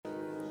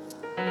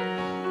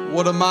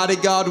What a mighty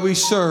God we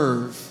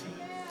serve.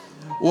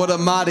 What a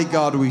mighty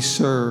God we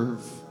serve.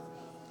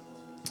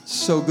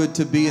 So good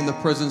to be in the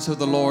presence of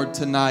the Lord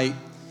tonight.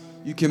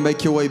 You can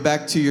make your way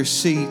back to your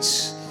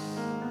seats.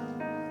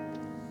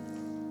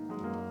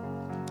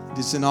 It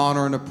is an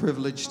honor and a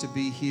privilege to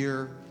be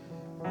here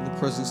in the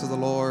presence of the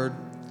Lord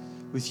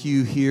with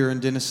you here in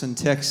Denison,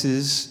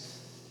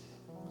 Texas.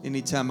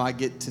 Anytime I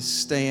get to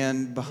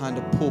stand behind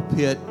a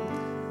pulpit,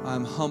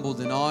 I'm humbled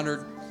and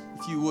honored.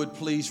 If you would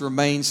please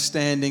remain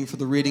standing for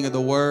the reading of the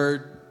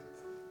Word.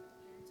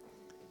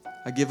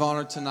 I give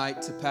honor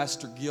tonight to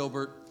Pastor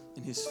Gilbert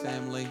and his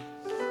family.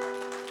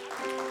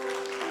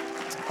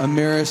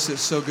 Amiris,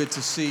 it's so good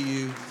to see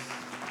you.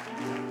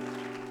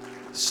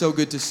 So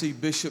good to see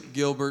Bishop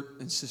Gilbert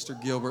and Sister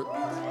Gilbert.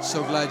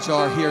 So glad you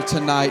are here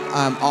tonight.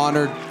 I'm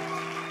honored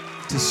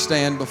to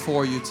stand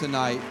before you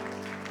tonight,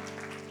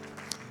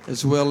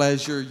 as well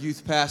as your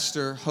youth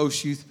pastor,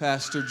 host youth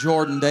pastor,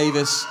 Jordan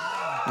Davis,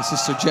 and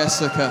Sister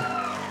Jessica.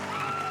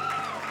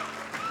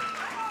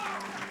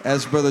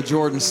 As Brother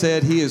Jordan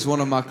said, he is one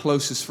of my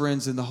closest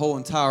friends in the whole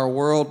entire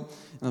world,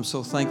 and I'm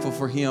so thankful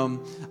for him.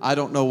 I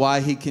don't know why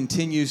he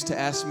continues to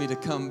ask me to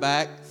come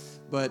back,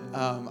 but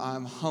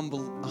I'm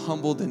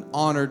humbled and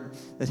honored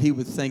that he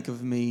would think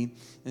of me.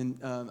 And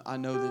I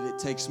know that it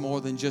takes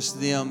more than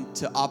just them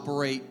to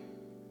operate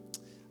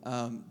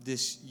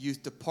this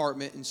youth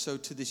department, and so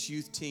to this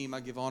youth team, I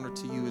give honor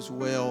to you as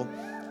well.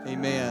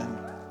 Amen.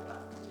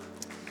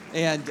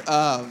 And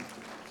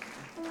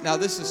now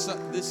this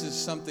is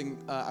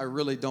something I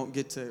really don't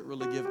get to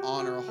really give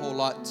honor a whole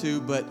lot to,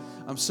 but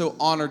I'm so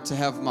honored to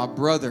have my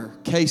brother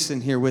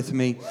Kaysen here with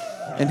me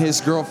and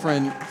his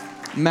girlfriend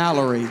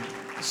Mallory.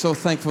 So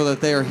thankful that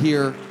they are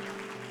here.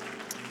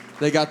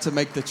 They got to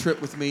make the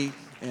trip with me,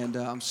 and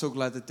I'm so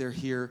glad that they're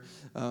here.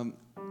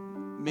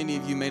 Many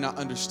of you may not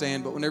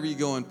understand, but whenever you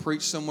go and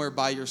preach somewhere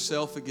by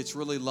yourself, it gets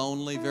really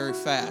lonely very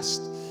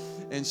fast.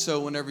 And so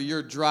whenever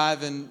you're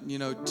driving,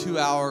 2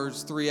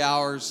 hours, 3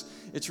 hours,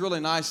 it's really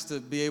nice to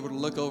be able to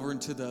look over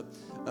into the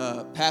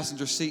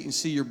passenger seat and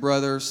see your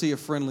brother, see a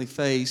friendly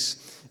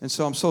face. And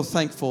so I'm so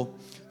thankful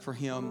for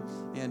him.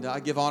 And I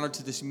give honor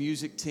to this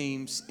music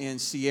team in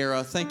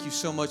Sierra. Thank you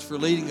so much for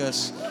leading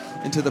us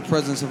into the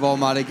presence of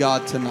Almighty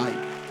God tonight.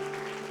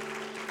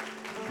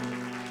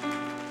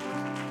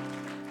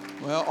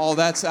 Well, all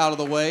that's out of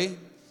the way,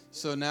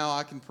 so now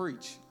I can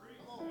preach.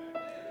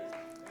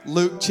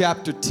 Luke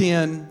chapter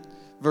 10,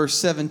 verse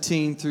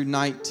 17 through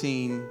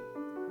 19.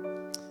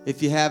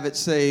 If you have it,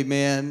 say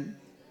amen.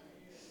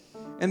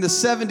 And the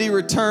 70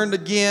 returned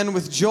again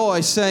with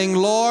joy, saying,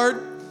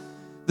 Lord,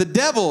 the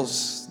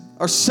devils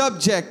are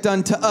subject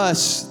unto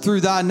us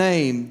through thy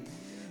name.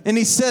 And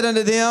he said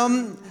unto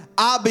them,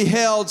 I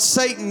beheld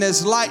Satan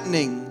as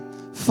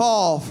lightning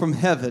fall from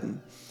heaven.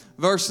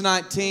 Verse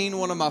 19,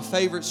 one of my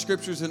favorite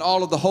scriptures in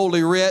all of the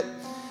Holy Writ.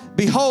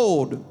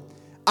 Behold,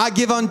 I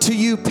give unto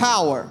you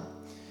power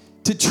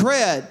to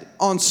tread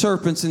on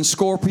serpents and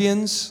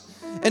scorpions,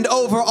 and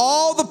over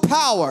all the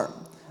power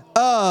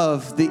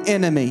of the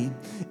enemy,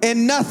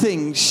 and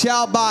nothing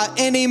shall by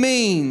any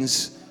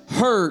means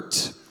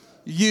hurt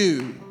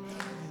you.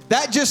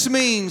 That just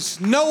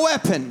means no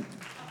weapon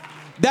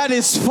that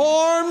is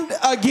formed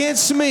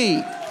against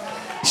me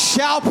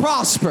shall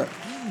prosper.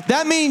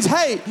 That means,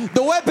 hey,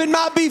 the weapon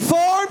might be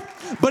formed,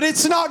 but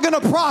it's not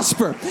going to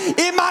prosper.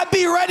 It might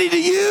be ready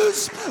to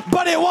use,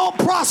 but it won't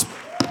prosper.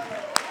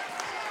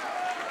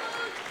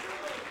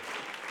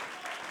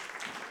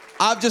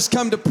 I've just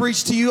come to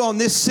preach to you on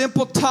this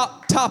simple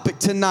topic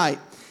tonight.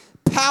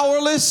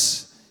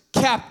 Powerless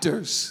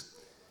captors.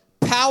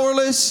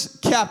 Powerless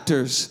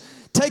captors.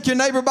 Take your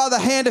neighbor by the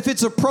hand if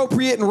it's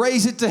appropriate and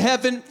raise it to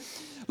heaven.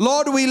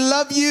 Lord, we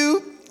love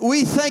you.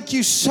 We thank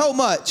you so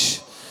much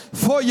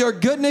for your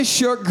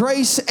goodness, your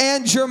grace,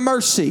 and your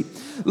mercy.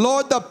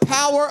 Lord, the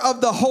power of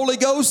the Holy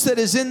Ghost that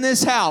is in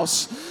this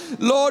house.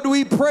 Lord,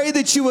 we pray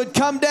that you would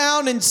come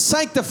down and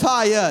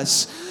sanctify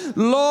us.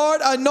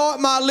 Lord, anoint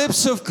my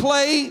lips of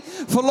clay,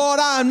 for Lord,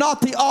 I am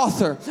not the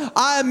author.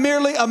 I am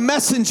merely a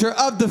messenger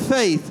of the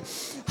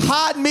faith.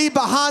 Hide me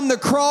behind the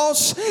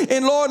cross,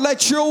 and Lord,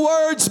 let your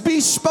words be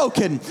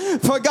spoken.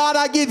 For God,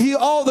 I give you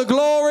all the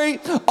glory,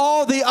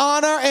 all the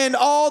honor, and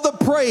all the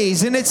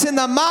praise. And it's in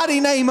the mighty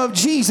name of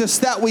Jesus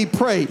that we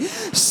pray.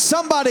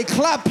 Somebody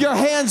clap your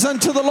hands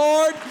unto the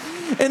Lord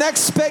in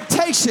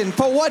expectation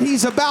for what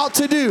he's about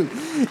to do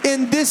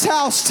in this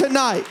house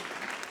tonight.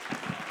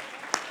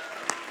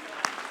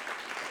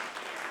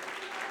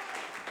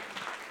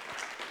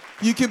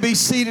 You can be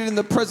seated in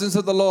the presence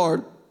of the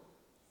Lord.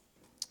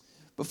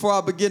 Before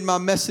I begin my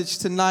message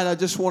tonight, I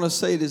just want to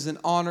say it is an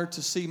honor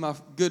to see my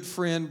good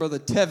friend, Brother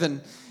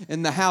Tevin,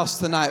 in the house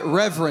tonight.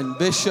 Reverend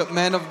Bishop,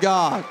 man of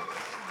God,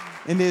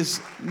 and his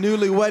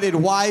newly wedded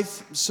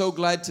wife. I'm so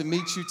glad to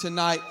meet you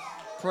tonight.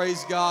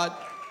 Praise God.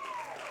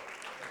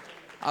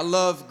 I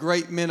love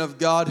great men of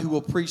God who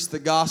will preach the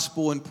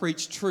gospel and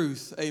preach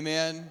truth.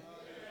 Amen.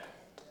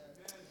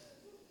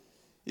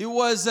 It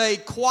was a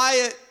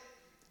quiet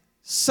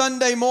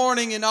Sunday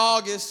morning in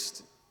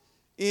August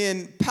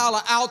in Palo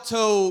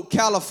Alto,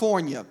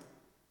 California.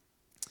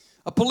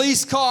 A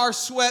police car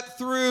swept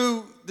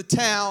through the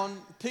town,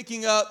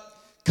 picking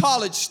up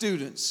college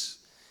students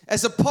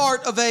as a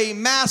part of a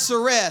mass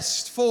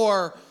arrest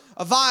for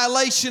a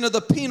violation of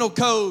the Penal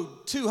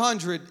Code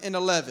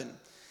 211.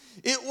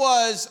 It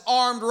was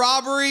armed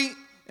robbery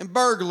and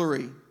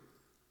burglary.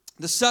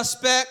 The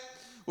suspect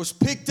was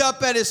picked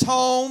up at his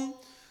home,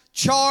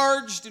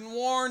 charged and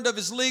warned of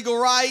his legal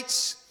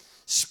rights,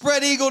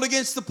 spread-eagled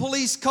against the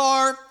police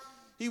car.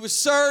 He was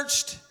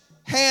searched,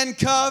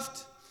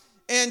 handcuffed,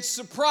 and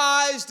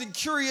surprised and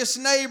curious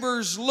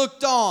neighbors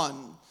looked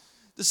on.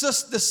 The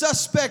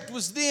suspect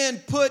was then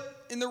put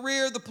in the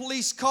rear of the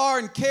police car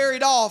and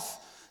carried off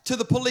to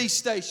the police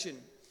station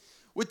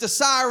with the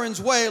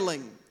sirens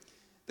wailing.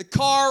 The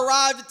car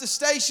arrived at the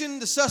station.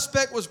 The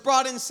suspect was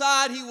brought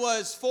inside. He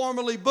was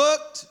formally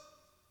booked,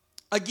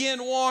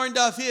 again warned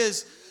of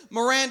his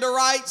Miranda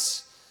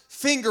rights,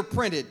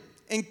 fingerprinted,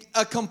 and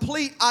a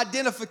complete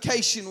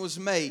identification was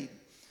made.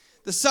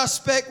 The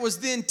suspect was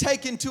then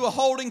taken to a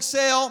holding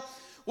cell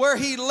where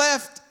he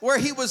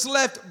was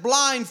left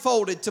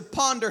blindfolded to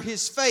ponder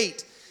his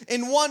fate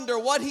and wonder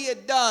what he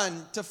had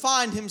done to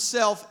find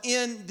himself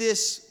in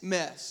this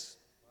mess.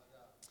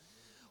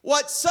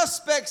 What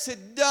suspects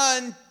had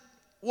done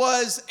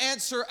was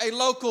answer a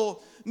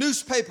local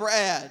newspaper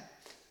ad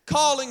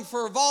calling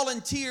for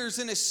volunteers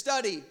in a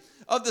study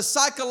of the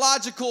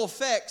psychological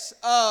effects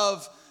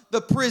of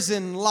the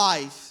prison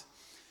life.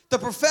 The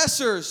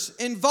professors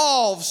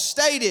involved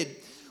stated,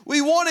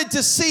 "We wanted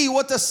to see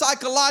what the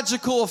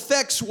psychological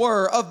effects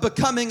were of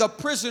becoming a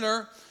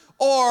prisoner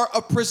or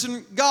a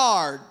prison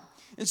guard."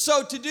 And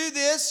so to do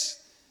this,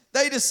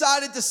 they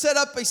decided to set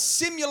up a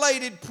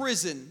simulated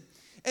prison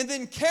and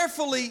then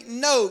carefully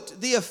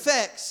note the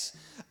effects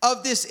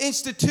of this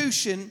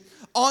institution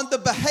on the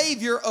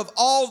behavior of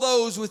all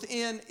those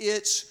within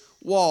its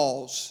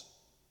walls.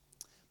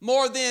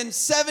 More than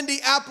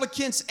 70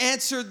 applicants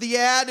answered the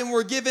ad and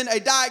were given a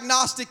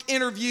diagnostic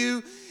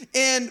interview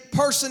and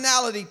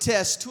personality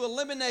test to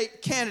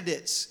eliminate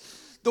candidates.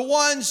 The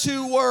ones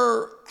who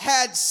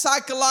had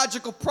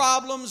psychological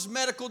problems,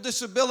 medical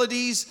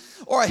disabilities,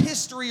 or a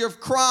history of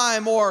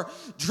crime or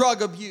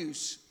drug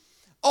abuse.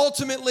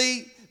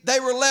 Ultimately, they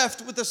were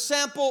left with a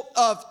sample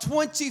of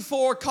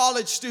 24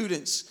 college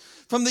students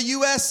from the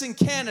U.S. and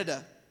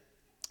Canada.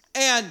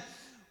 And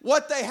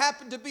what they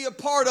happened to be a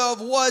part of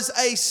was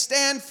a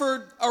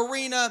Stanford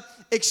Arena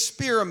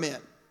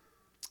experiment.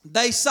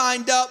 They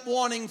signed up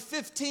wanting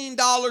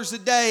 $15 a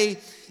day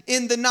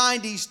in the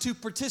 90s to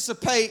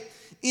participate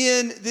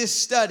in this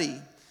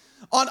study.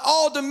 On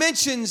all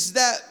dimensions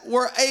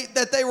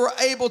that they were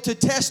able to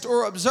test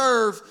or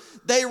observe,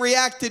 they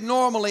reacted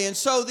normally. And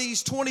so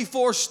these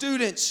 24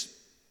 students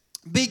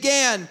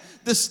began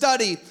the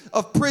study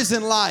of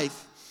prison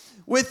life.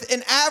 With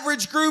an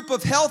average group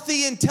of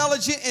healthy,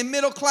 intelligent, and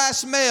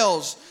middle-class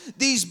males,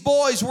 these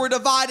boys were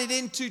divided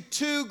into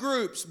two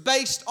groups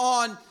based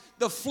on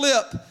the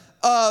flip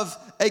of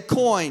a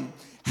coin.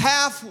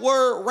 Half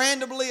were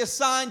randomly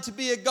assigned to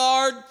be a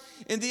guard,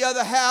 and the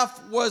other half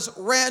was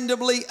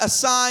randomly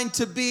assigned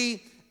to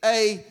be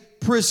a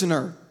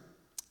prisoner.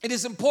 It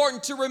is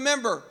important to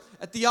remember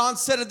at the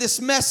onset of this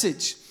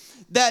message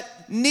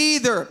that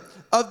neither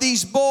of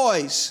these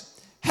boys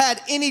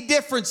had any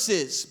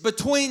differences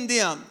between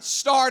them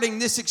starting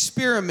this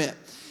experiment.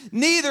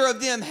 Neither of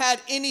them had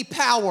any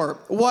power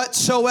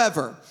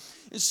whatsoever.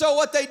 And so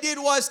what they did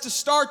was to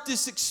start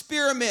this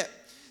experiment,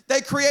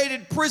 they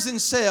created prison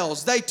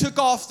cells. They took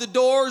off the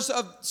doors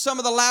of some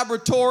of the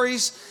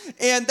laboratories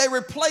and they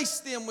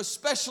replaced them with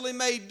specially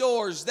made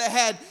doors that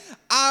had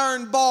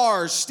iron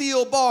bars,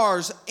 steel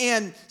bars,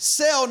 and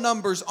cell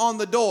numbers on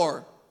the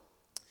door.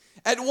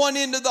 At one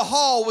end of the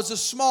hall was a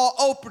small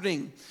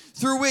opening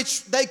through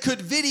which they could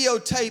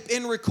videotape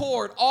and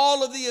record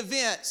all of the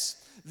events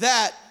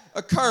that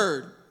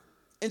occurred.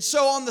 And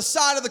so on the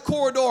side of the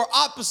corridor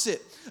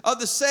opposite of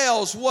the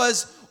cells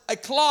was a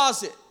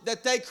closet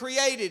that they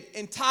created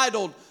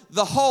entitled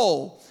The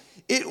Hole.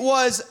 It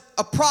was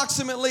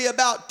approximately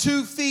about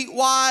 2 feet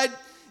wide,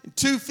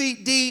 2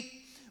 feet deep,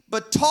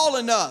 but tall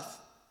enough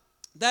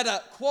that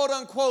a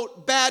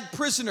quote-unquote bad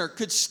prisoner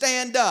could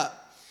stand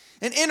up.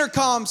 An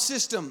intercom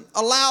system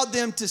allowed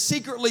them to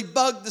secretly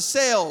bug the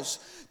cells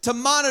to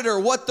monitor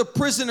what the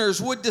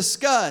prisoners would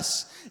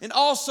discuss and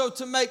also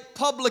to make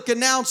public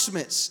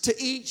announcements to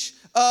each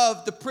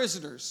of the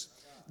prisoners.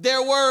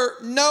 There were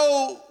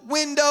no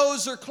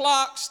windows or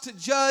clocks to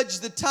judge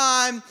the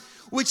time,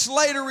 which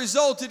later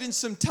resulted in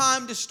some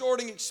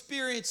time-distorting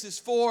experiences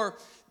for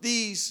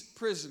these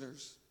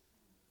prisoners.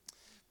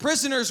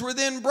 Prisoners were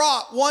then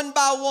brought one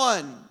by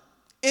one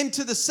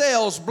into the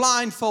cells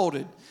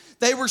blindfolded.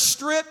 They were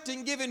stripped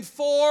and given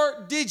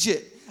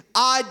 4-digit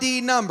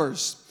ID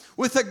numbers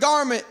with a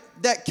garment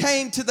that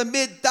came to the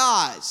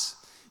mid-thighs.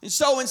 And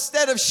so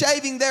instead of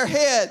shaving their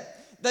head,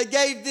 they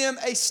gave them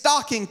a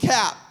stocking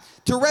cap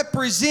to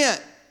represent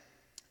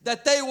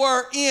that they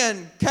were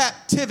in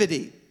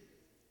captivity.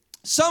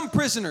 Some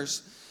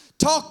prisoners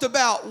talked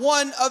about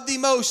one of the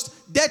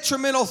most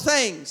detrimental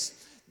things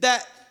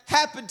that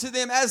happened to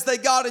them as they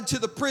got into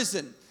the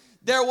prison.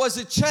 there was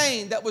a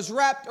chain that was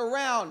wrapped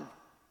around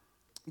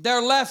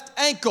their left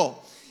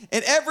ankle.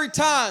 And every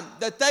time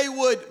that they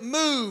would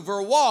move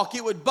or walk,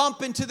 it would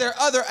bump into their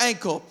other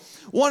ankle.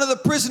 One of the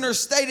prisoners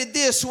stated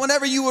this: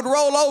 whenever you would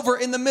roll over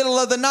in the middle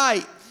of the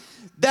night,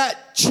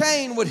 that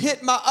chain would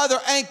hit my other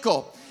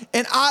ankle,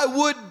 and I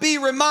would be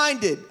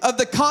reminded of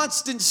the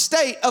constant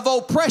state of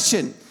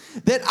oppression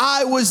that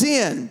I was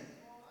in.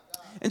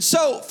 And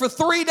so for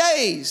 3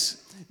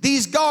 days,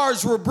 these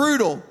guards were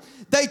brutal.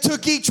 They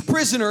took each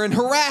prisoner and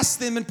harassed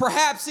them, and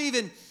perhaps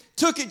even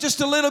took it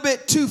just a little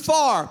bit too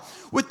far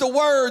with the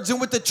words and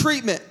with the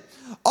treatment.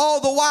 All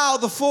the while,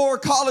 the 4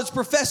 college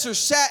professors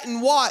sat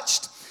and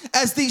watched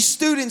as these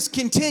students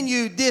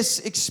continued this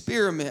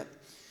experiment.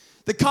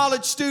 The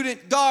college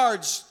student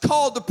guards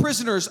called the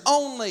prisoners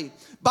only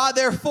by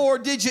their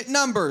 4-digit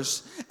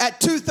numbers. At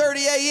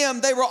 2:30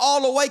 a.m., they were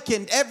all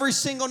awakened every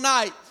single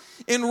night,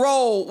 and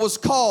roll was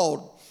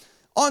called.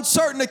 On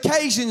certain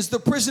occasions, the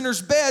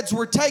prisoners' beds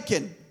were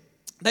taken.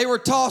 They were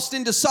tossed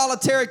into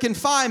solitary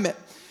confinement.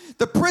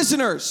 The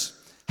prisoners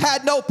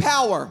had no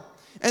power,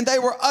 and they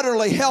were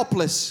utterly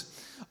helpless.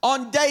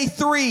 On day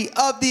 3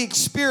 of the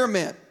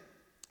experiment,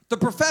 the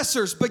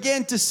professors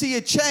began to see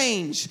a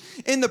change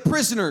in the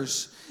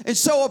prisoners. And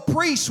so a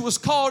priest was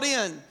called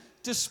in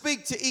to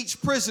speak to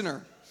each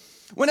prisoner.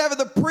 Whenever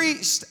the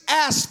priest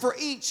asked for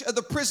each of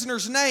the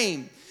prisoners'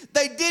 name,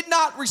 they did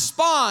not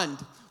respond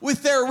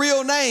with their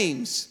real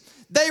names.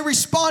 They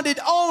responded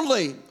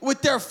only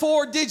with their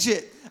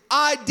 4-digit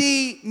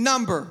ID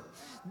number.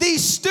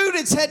 These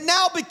students had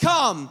now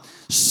become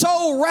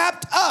so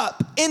wrapped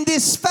up in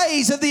this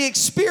phase of the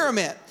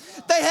experiment.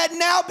 They had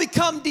now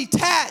become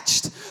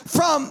detached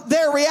from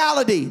their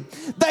reality.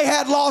 They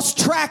had lost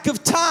track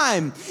of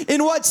time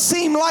in what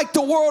seemed like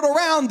the world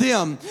around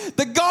them.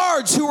 The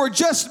guards, who were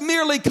just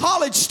merely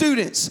college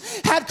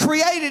students, had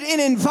created an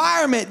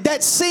environment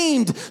that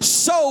seemed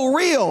so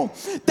real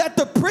that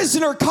the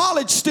prisoner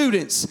college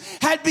students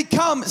had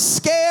become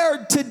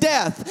scared to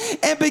death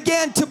and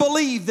began to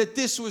believe that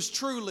this was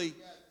truly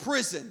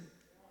prison.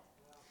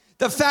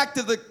 The fact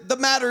of the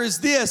matter is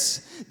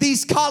this: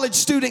 these college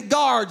student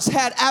guards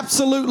had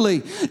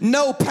absolutely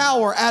no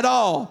power at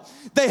all.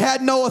 They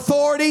had no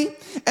authority,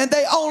 and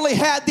they only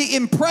had the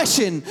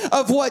impression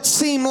of what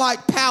seemed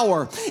like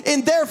power.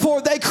 And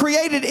therefore, they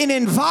created an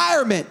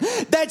environment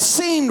that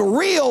seemed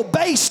real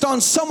based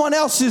on someone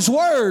else's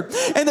word.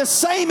 And the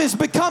same has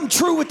become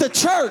true with the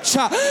church.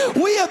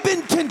 We have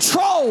been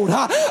controlled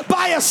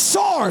by a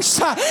source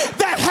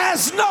that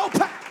has no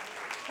power.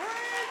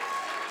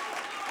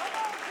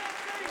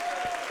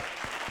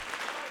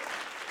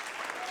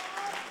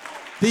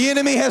 The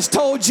enemy has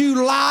told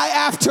you lie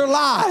after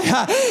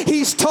lie.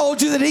 He's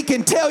told you that he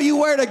can tell you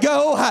where to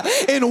go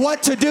and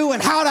what to do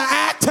and how to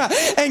act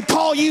and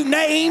call you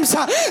names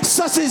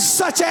such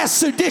as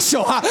seditious,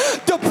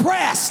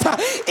 depressed,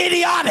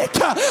 idiotic,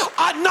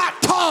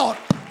 not taught.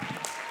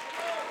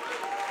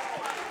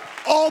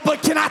 Oh,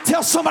 but can I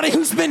tell somebody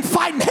who's been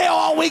fighting hell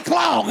all week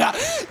long?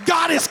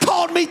 God has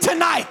called me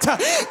tonight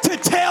to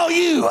tell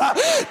you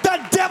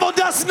the devil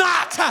does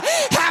not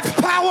have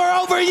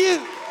power over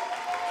you.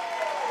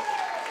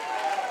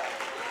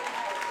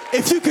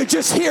 If you could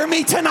just hear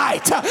me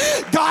tonight,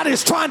 God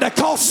is trying to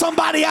call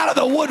somebody out of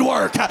the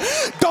woodwork.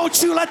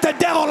 Don't you let the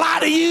devil lie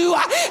to you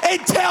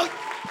and tell you.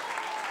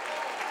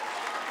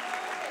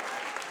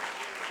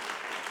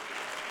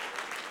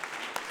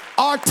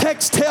 Our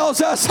text tells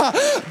us,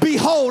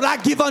 behold, I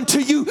give unto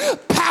you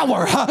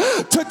power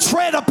to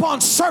tread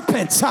upon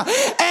serpents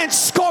and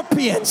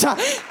scorpions.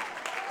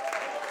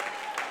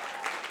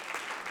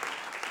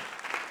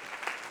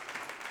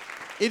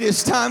 It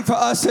is time for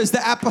us as the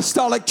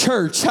apostolic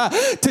church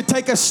to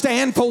take a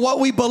stand for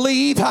what we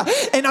believe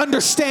and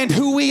understand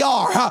who we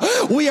are.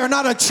 We are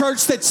not a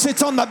church that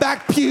sits on the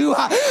back pew,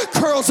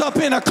 curls up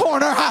in a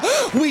corner.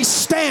 We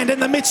stand in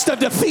the midst of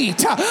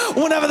defeat.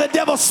 Whenever the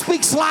devil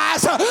speaks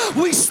lies,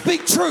 we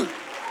speak truth.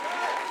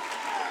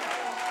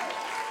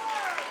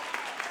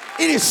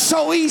 It is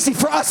so easy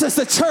for us as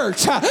the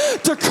church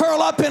to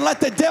curl up and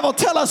let the devil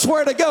tell us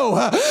where to go.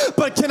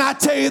 But can I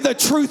tell you, the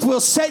truth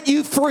will set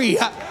you free.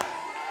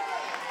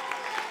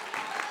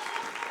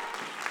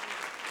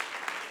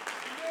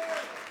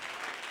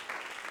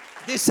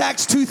 This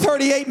Acts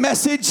 2:38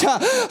 message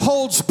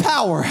holds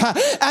power.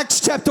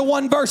 Acts chapter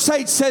 1 verse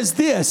 8 says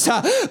this: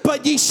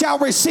 but ye shall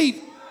receive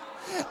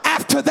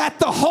after that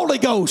the Holy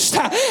Ghost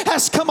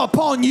has come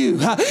upon you.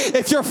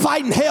 If you're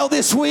fighting hell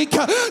this week,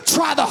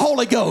 try the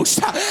Holy Ghost.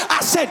 I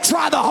said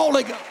try the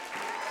Holy Ghost.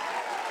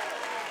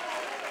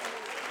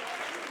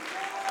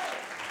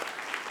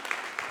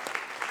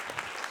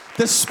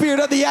 The spirit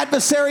of the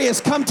adversary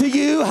has come to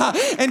you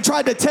and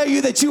tried to tell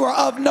you that you are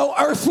of no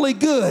earthly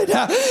good.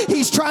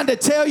 He's trying to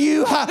tell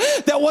you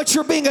that what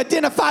you're being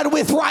identified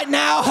with right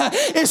now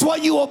is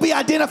what you will be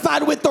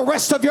identified with the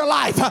rest of your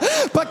life.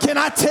 But can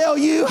I tell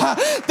you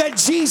that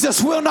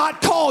Jesus will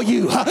not call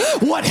you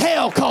what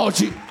hell called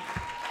you?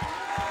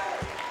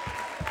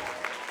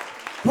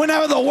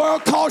 Whenever the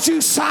world calls you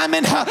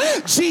Simon,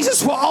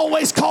 Jesus will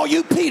always call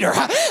you Peter.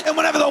 And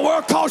whenever the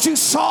world calls you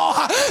Saul,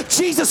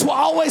 Jesus will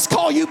always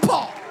call you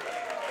Paul.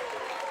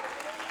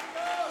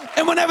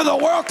 And whenever the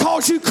world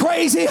calls you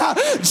crazy,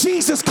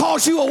 Jesus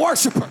calls you a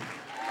worshiper.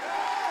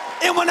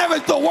 And whenever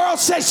the world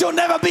says you'll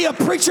never be a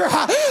preacher,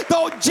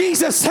 though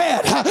Jesus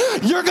said,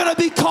 you're going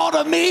to be called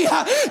of me,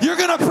 you're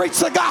going to preach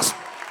the gospel.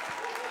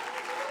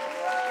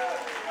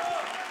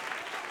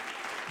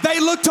 They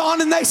looked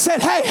on and they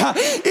said, hey,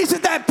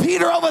 isn't that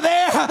Peter over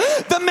there,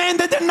 the man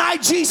that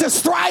denied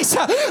Jesus thrice?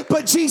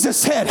 But Jesus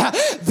said,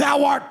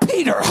 thou art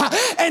Peter,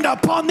 and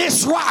upon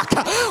this rock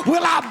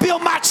will I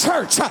build my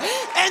church,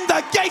 and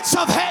the gates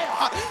of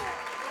hell.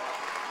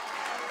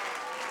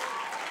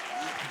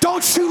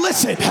 Don't you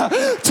listen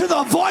to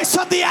the voice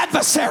of the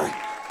adversary.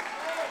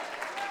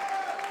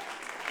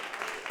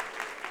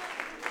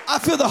 I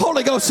feel the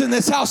Holy Ghost in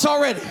this house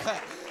already.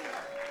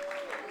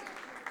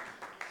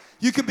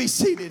 You can be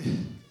seated.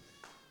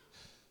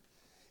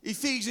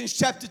 Ephesians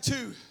chapter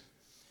 2,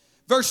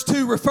 verse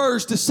 2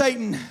 refers to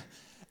Satan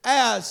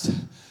as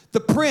the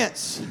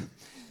prince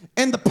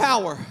and the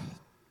power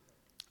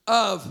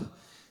of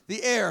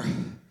the air,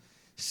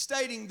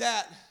 stating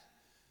that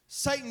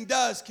Satan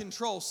does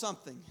control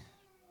something.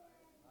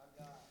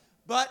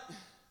 But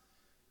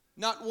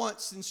not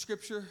once in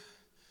Scripture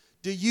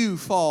do you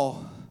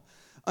fall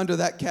under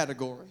that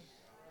category.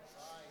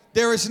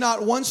 There is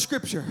not one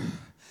Scripture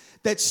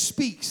that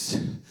speaks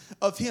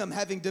of him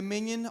having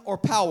dominion or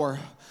power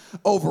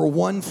over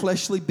one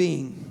fleshly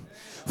being.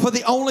 For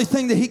the only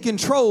thing that he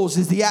controls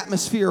is the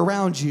atmosphere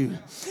around you.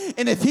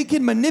 And if he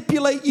can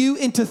manipulate you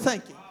into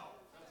thinking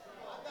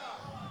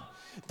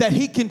that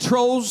he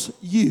controls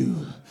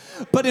you,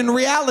 but in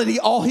reality,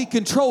 all he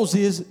controls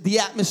is the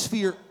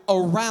atmosphere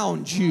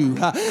around you.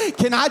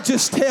 Can I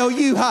just tell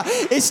you,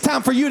 it's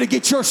time for you to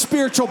get your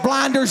spiritual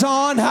blinders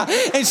on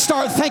and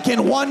start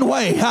thinking one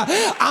way.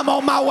 I'm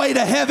on my way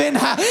to heaven.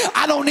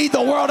 I don't need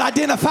the world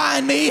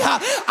identifying me.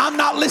 I'm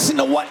not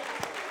listening to what...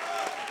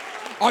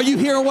 Are you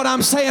hearing what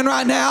I'm saying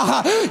right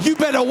now? You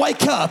better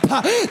wake up.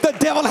 The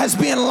devil has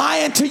been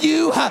lying to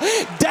you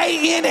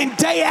day in and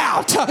day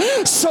out.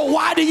 So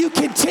why do you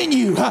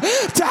continue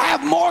to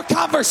have more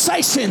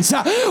conversations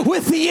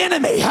with the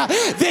enemy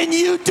than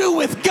you do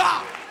with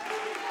God?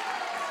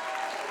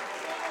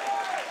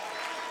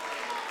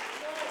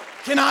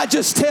 Can I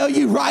just tell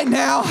you right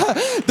now,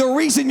 the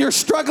reason you're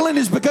struggling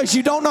is because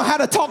you don't know how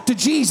to talk to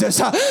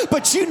Jesus,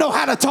 but you know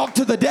how to talk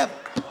to the devil.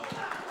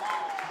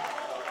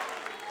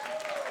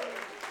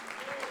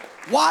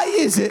 Why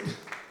is it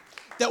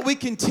that we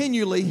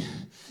continually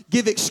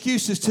give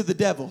excuses to the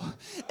devil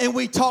and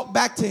we talk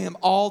back to him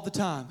all the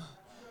time?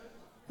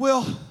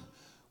 Well,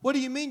 what do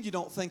you mean you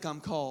don't think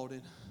I'm called?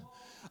 And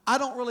I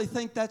don't really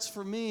think that's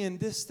for me, and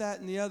this,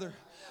 that, and the other.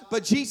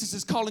 But Jesus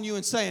is calling you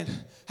and saying,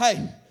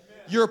 hey,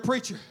 you're a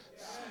preacher.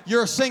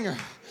 You're a singer.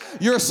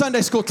 You're a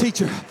Sunday school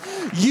teacher.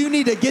 You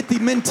need to get the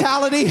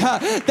mentality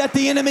that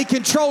the enemy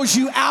controls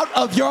you out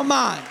of your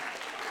mind.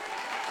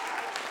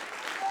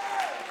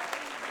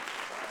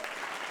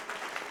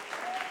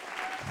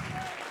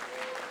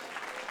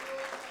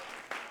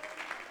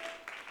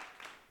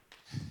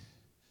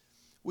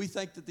 We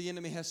think that the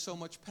enemy has so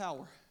much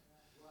power.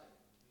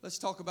 Let's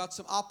talk about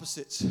some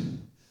opposites.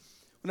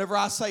 Whenever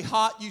I say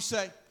hot, you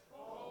say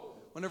cold.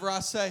 Whenever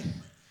I say,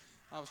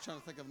 I was trying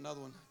to think of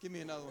another one. Give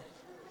me another one.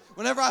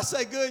 Whenever I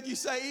say good, you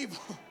say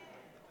evil.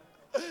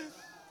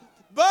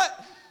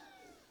 But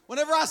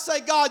whenever I say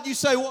God, you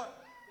say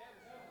what?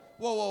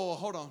 Whoa,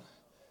 hold on.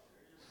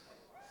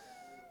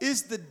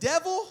 Is the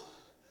devil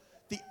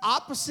the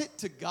opposite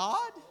to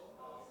God?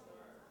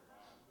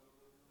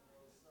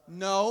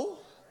 No.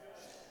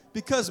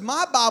 Because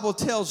my Bible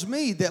tells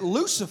me that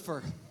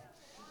Lucifer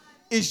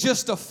is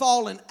just a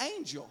fallen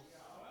angel.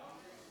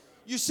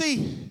 You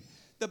see,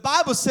 the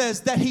Bible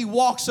says that he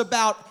walks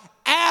about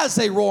as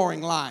a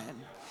roaring lion.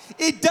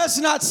 It does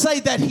not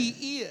say that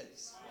he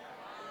is.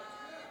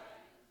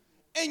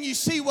 And you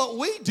see, what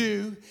we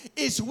do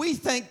is we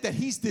think that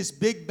he's this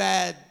big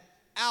bad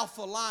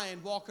alpha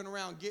lion walking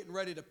around getting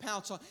ready to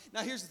pounce on.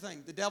 Now here's the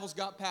thing, the devil's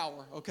got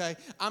power, okay?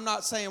 I'm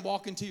not saying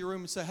walk into your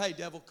room and say, hey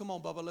devil, come on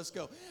Bubba, let's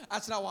go.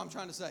 That's not what I'm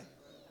trying to say.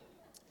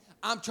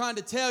 I'm trying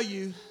to tell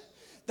you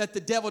that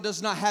the devil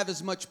does not have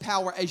as much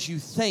power as you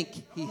think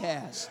he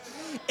has.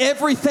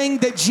 Everything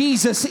that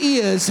Jesus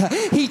is,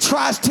 he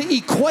tries to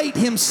equate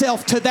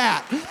himself to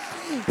that.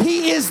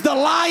 He is the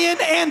lion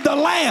and the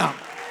lamb.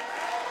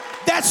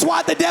 That's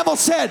why the devil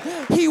said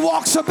he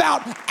walks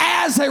about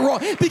as a roar,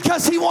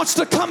 because he wants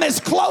to come as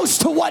close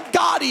to what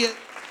God is.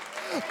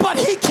 But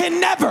he can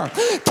never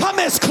come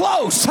as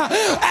close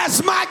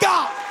as my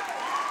God.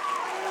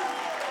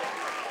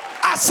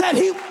 I said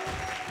he...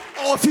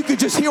 Oh, if you could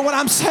just hear what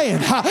I'm saying.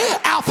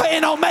 Alpha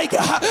and Omega,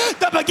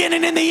 the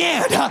beginning and the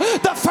end,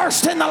 the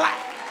first and the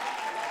last.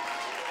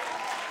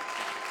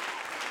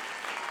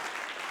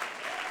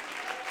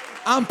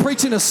 I'm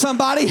preaching to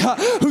somebody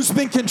who's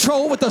been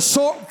controlled with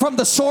from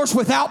the source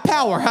without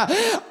power.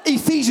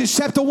 Ephesians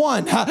chapter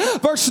 1,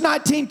 verse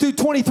 19 through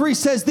 23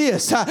 says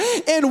this,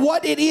 and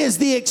what it is,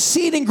 the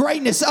exceeding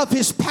greatness of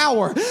his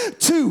power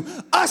to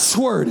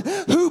usward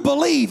who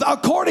believe,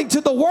 according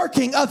to the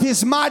working of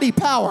his mighty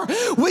power,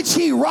 which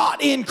he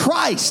wrought in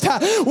Christ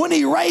when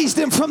he raised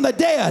him from the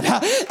dead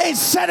and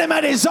set him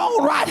at his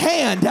own right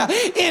hand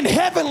in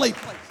heavenly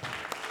places,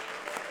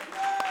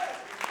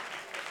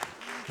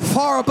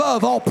 far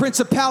above all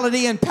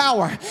principality and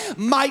power,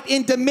 might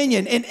and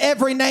dominion, in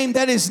every name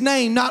that is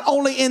named, not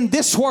only in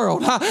this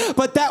world,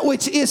 but that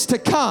which is to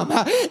come,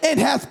 and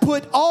hath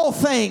put all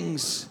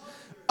things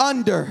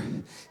under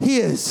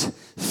his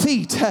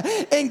feet,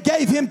 and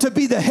gave him to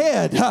be the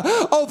head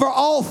over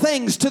all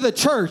things to the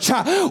church,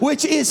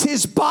 which is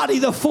his body,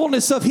 the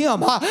fullness of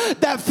him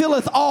that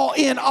filleth all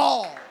in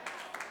all.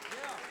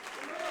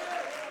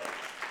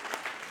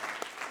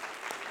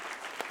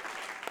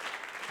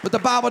 But the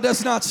Bible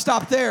does not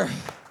stop there.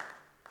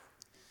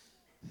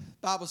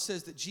 The Bible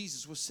says that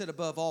Jesus was set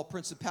above all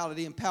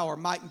principality and power,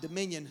 might and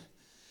dominion.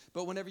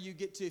 But whenever you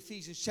get to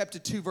Ephesians chapter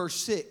 2, verse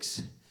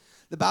 6,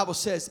 the Bible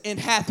says, and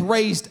hath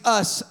raised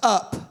us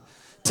up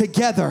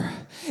together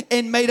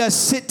and made us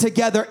sit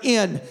together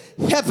in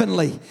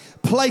heavenly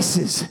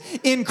places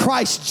in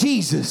Christ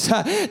Jesus.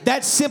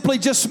 That simply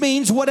just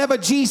means whatever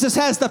Jesus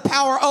has the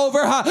power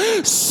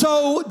over,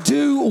 so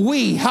do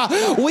we.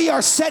 We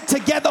are set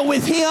together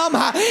with him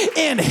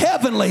in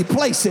heavenly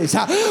places.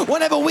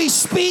 Whenever we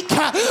speak,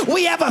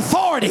 we have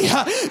authority,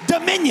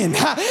 dominion,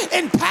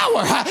 and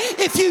power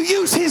if you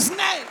use his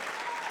name.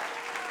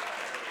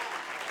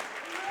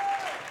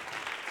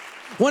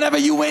 Whenever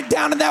you went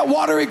down in that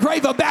watery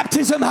grave of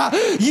baptism,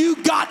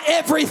 you got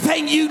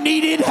everything you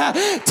needed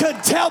to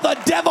tell the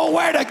devil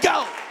where to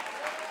go.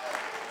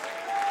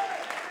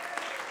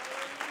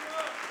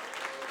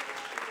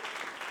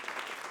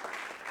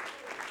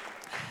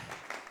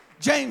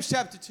 James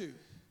chapter 2,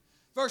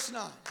 verse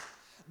 9.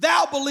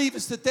 Thou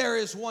believest that there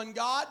is one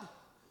God,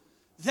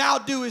 thou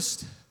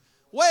doest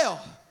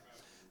well.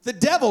 The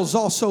devils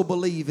also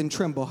believe and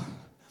tremble.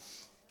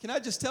 Can I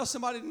just tell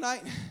somebody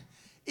tonight?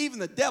 Even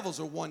the devils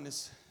are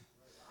oneness.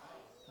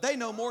 They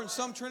know more than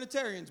some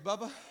Trinitarians,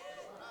 Bubba.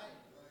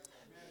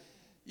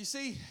 You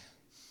see,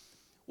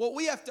 what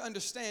we have to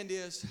understand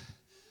is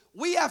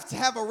we have to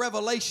have a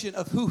revelation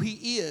of who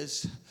he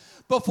is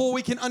before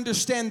we can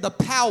understand the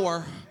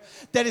power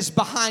that is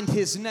behind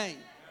his name.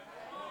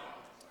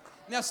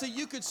 Now, see,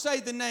 you could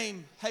say the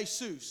name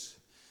Jesus.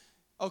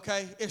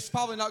 Okay, it's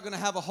probably not going to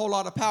have a whole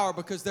lot of power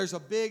because there's a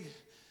big,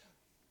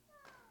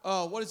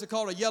 what is it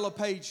called, a yellow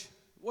page.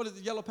 What are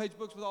the yellow page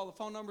books with all the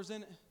phone numbers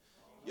in it?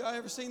 Y'all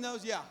ever seen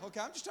those? Yeah, okay.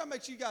 I'm just trying to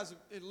make sure you guys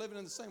are living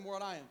in the same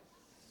world I am.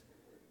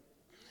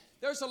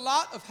 There's a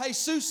lot of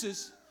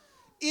Jesuses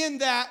in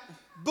that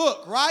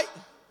book, right?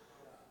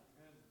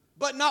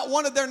 But not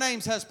one of their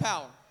names has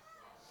power.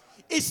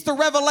 It's the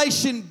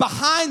revelation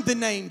behind the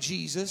name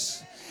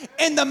Jesus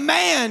and the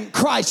man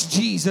Christ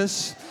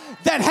Jesus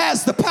that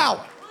has the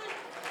power.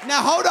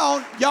 Now hold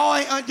on,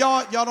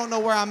 y'all don't know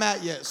where I'm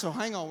at yet, so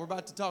hang on. We're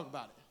about to talk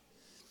about it.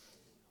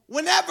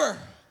 Whenever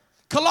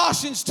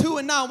Colossians 2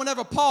 and 9,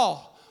 whenever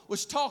Paul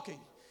was talking,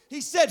 he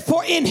said,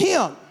 for in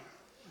him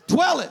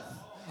dwelleth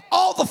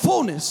all the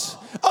fullness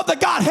of the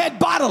Godhead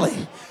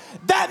bodily.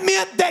 That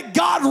meant that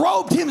God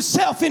robed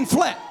himself in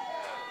flesh.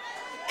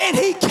 And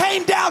he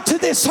came down to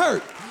this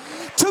earth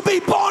to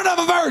be born of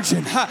a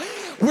virgin.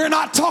 We're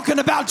not talking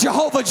about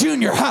Jehovah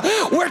Jr.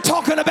 We're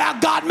talking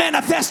about God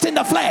manifest in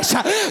the flesh,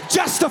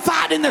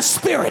 justified in the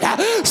spirit,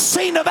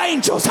 seen of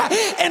angels,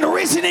 and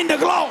risen into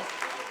glory.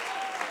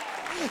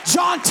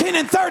 John 10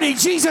 and 30,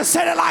 Jesus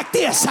said it like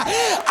this,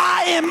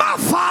 I and my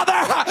Father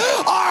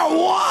are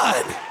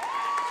one.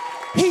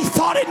 He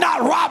thought it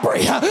not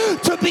robbery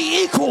to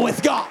be equal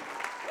with God.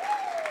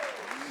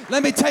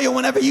 Let me tell you,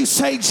 whenever you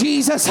say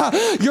Jesus,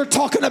 you're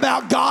talking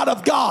about God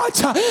of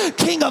gods,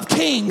 King of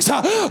kings,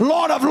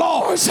 Lord of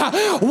lords,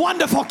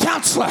 wonderful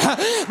counselor,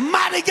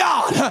 mighty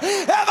God,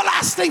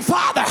 everlasting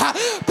Father.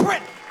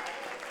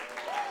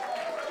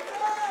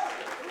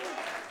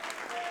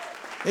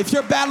 If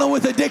you're battling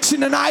with addiction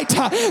tonight,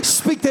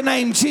 speak the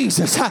name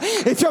Jesus.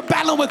 If you're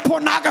battling with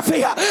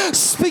pornography,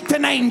 speak the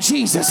name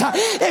Jesus.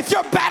 If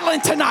you're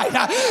battling tonight,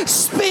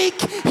 speak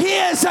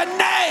his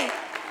name.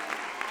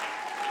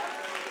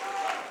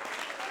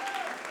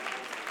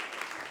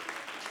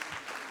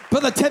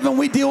 Brother Tevin,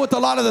 we deal with a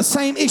lot of the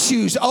same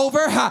issues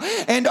over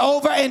and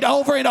over and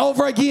over and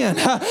over again.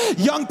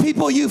 Young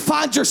people, you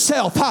find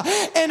yourself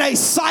in a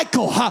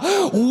cycle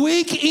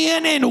week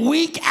in and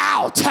week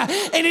out.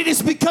 And it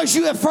is because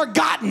you have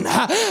forgotten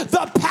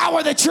the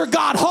power that your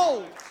God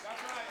holds.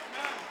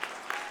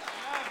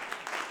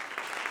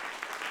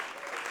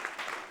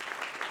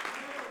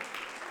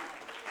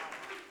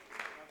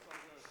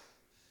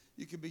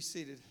 You can be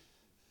seated.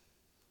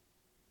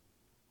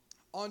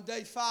 On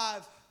day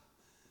 5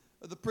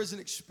 of the prison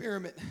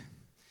experiment,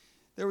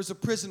 there was a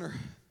prisoner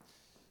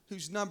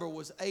whose number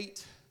was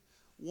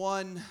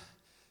 819.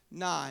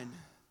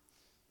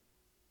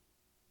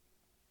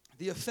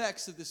 The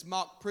effects of this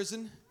mock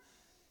prison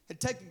had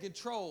taken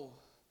control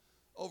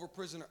over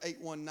prisoner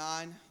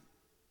 819.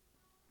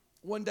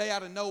 One day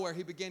out of nowhere,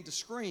 he began to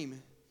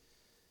scream,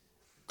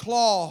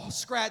 claw,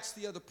 scratch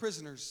the other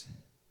prisoners.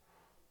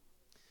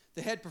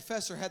 The head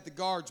professor had the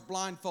guards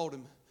blindfold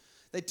him.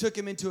 They took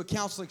him into a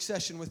counseling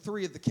session with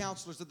 3 of the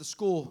counselors of the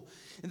school,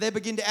 and they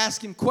began to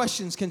ask him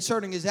questions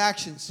concerning his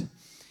actions.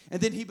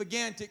 And then he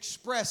began to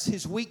express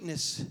his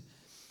weakness.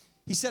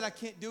 He said, I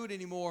can't do it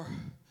anymore.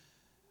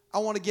 I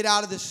want to get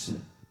out of this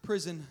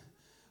prison.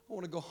 I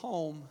want to go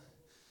home.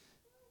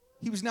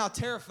 He was now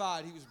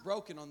terrified. He was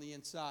broken on the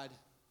inside.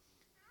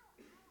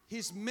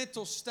 His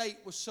mental state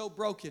was so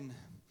broken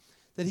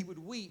that he would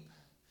weep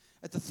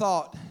at the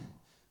thought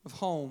of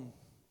home.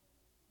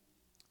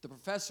 The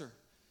professor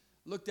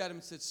looked at him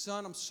and said,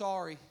 son, I'm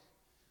sorry,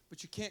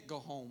 but you can't go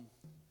home.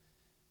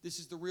 This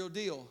is the real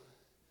deal.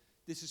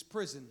 This is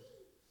prison.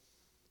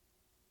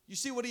 You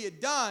see, what he had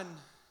done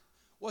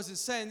wasn't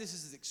saying this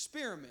is an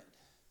experiment.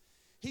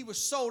 He was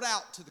sold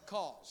out to the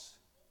cause.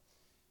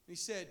 And he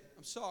said,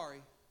 I'm sorry,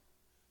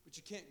 but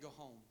you can't go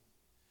home.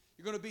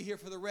 You're going to be here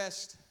for the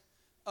rest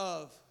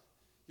of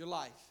your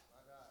life.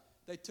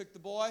 They took the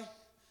boy,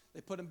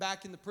 they put him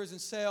back in the prison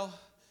cell,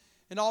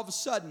 and all of a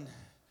sudden,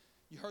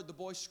 you heard the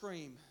boy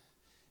scream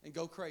and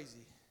go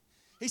crazy.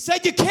 He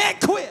said, you can't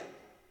quit.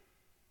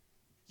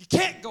 You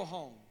can't go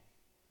home.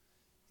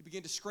 He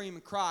began to scream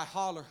and cry,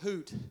 holler,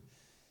 hoot.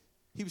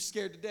 He was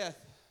scared to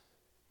death.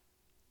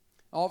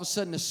 All of a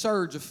sudden, a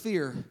surge of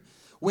fear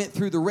went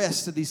through the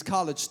rest of these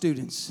college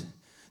students.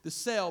 The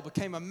cell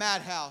became a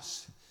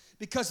madhouse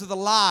because of the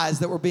lies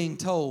that were being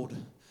told.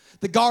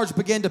 The guards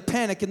began to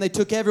panic, and they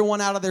took everyone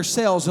out of their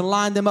cells and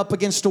lined them up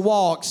against a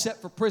wall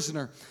except for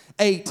prisoner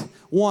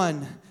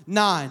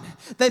 819.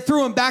 They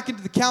threw him back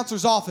into the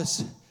counselor's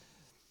office,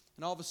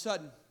 and all of a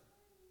sudden,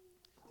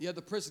 the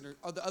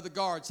other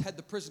guards had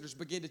the prisoners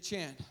begin to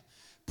chant,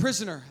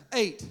 prisoner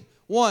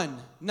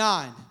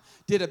 819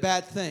 did a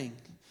bad thing.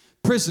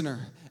 Prisoner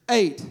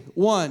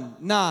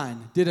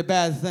 819 did a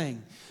bad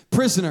thing.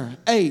 Prisoner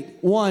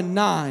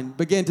 819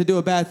 began to do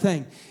a bad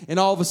thing. And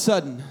all of a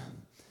sudden,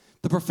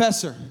 the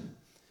professor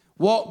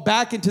walked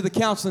back into the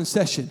counseling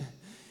session,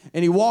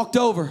 and he walked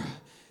over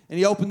and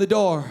he opened the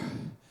door,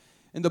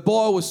 and the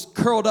boy was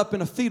curled up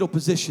in a fetal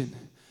position,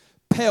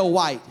 pale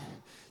white,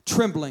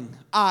 trembling,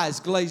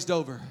 eyes glazed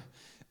over,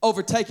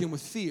 overtaken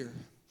with fear.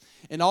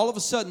 And all of a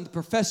sudden, the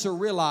professor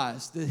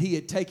realized that he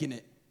had taken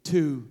it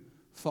too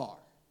far.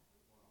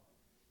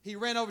 He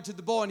ran over to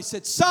the boy and he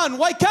said, son,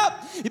 wake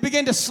up. He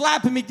began to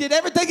slap him. He did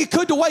everything he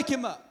could to wake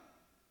him up.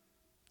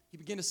 He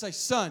began to say,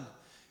 son,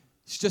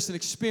 it's just an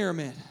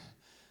experiment.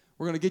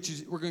 We're going to get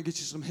you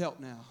some help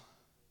now.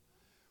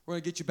 We're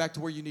going to get you back to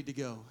where you need to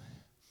go.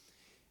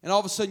 And all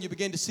of a sudden you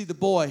begin to see the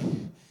boy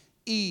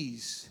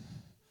ease,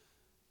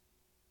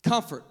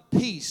 comfort,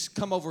 peace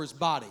come over his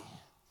body.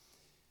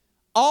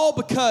 All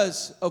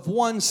because of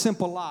one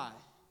simple lie.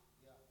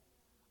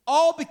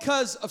 All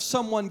because of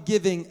someone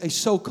giving a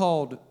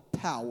so-called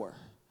power.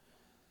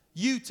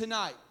 You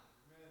tonight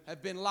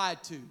have been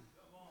lied to.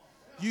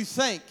 You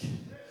think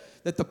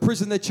that the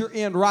prison that you're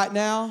in right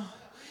now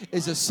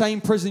is the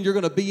same prison you're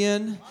going to be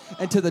in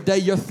until the day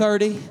you're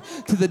 30,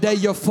 to the day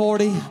you're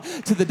 40,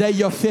 to the day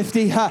you're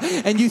 50,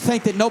 and you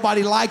think that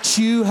nobody likes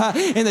you,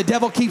 and the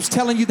devil keeps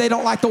telling you they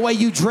don't like the way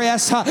you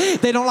dress,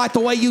 they don't like the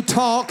way you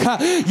talk,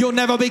 you'll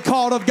never be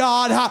called of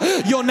God,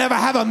 you'll never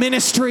have a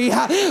ministry,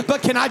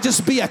 but can I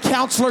just be a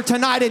counselor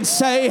tonight and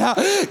say,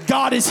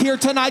 God is here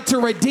tonight to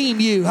redeem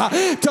you,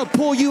 to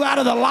pull you out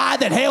of the lie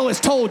that hell has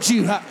told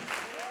you.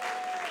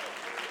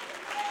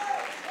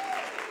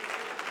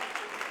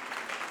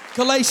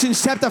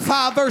 Galatians chapter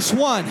 5 verse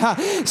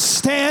 1.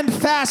 Stand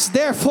fast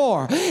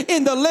therefore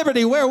in the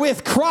liberty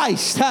wherewith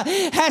Christ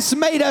has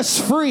made us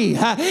free,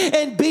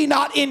 and be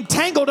not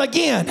entangled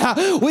again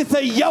with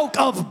the yoke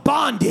of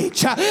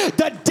bondage.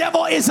 The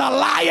devil is a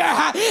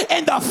liar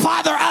and the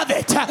father of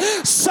it.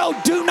 So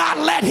do not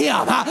let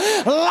him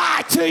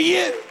lie to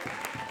you.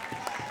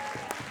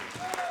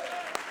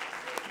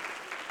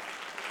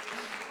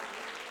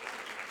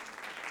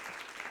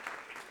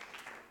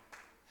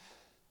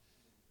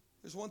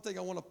 There's one thing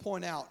I want to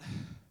point out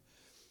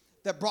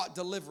that brought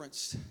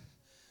deliverance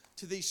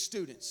to these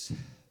students.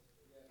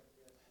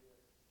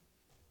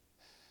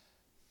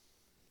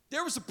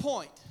 There was a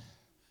point,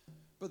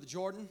 Brother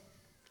Jordan,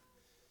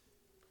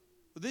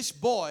 where this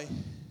boy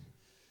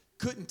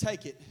couldn't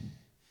take it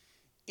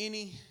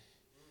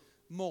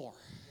anymore.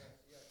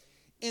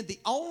 And the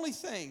only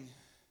thing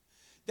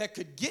that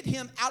could get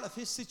him out of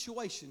his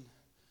situation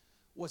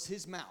was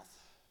his mouth.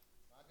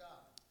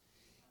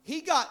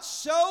 He got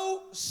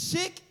so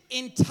sick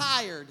and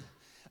tired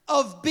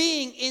of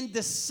being in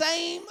the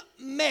same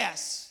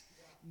mess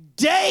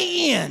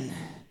day in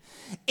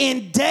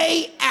and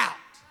day out.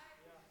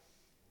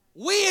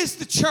 We as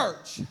the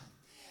church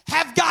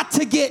have got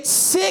to get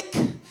sick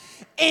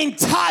and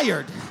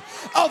tired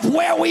of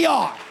where we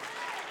are.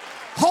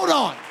 Hold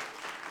on.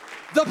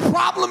 The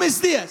problem is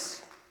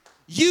this.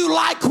 You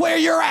like where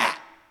you're at.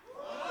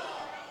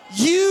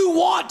 You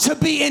want to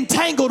be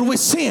entangled with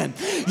sin.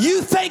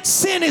 You think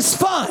sin is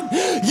fun.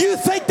 You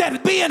think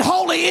that being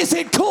holy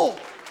isn't cool.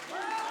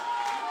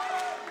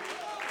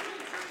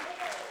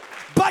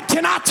 But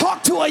can I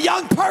talk to a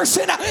young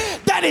person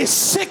that is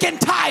sick and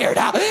tired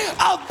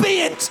of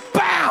being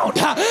bound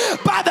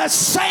by the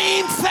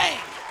same thing?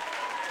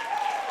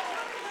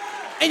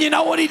 And you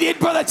know what he did,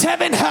 Brother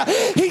Tevin?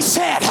 He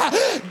said,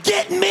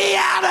 get me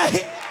out of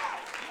here.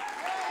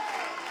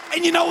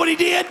 And you know what he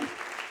did?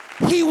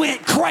 He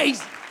went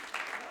crazy.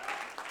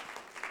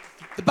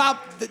 The Bible,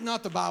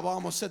 not the Bible, I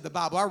almost said the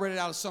Bible. I read it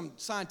out of some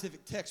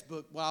scientific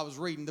textbook while I was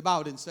reading. The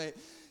Bible didn't say it.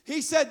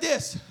 He said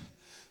this.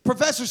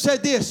 Professor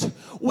said this.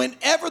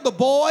 Whenever the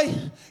boy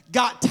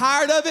got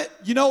tired of it,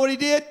 you know what he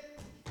did?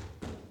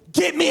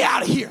 Get me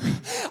out of here.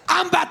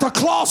 I'm about to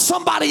claw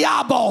somebody's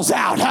eyeballs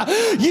out.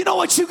 You know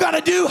what you got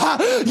to do?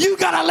 You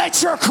got to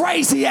let your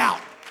crazy out.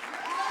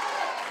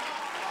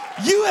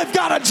 You have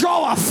got to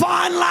draw a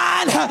fine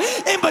line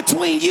in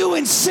between you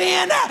and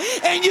sin,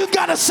 and you've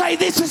got to say,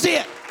 this is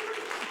it.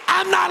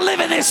 I'm not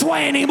living this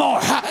way anymore.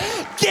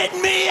 Get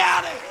me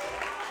out of here.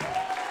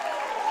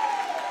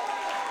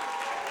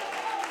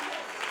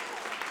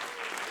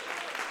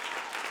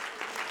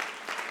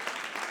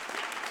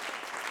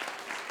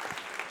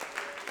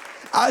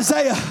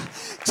 Isaiah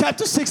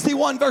chapter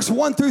 61 verse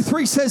 1 through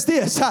 3 says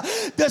this.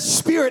 The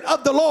Spirit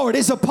of the Lord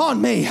is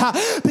upon me,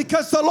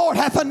 because the Lord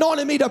hath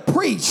anointed me to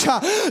preach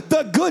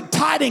the good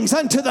tidings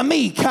unto the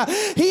meek.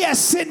 He has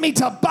sent me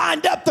to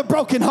bind up the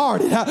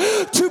brokenhearted,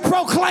 to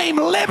proclaim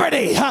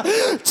liberty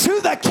to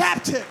the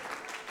captive,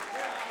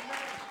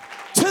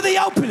 to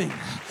the opening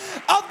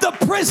of the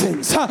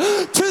prisons,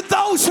 to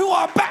those who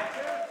are bound,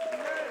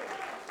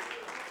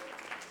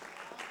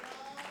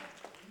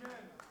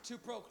 to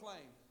proclaim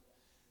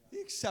the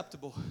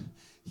acceptable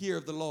year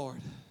of the Lord,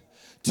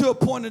 to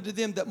appoint unto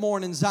them that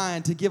mourn in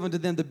Zion, to give unto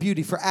them the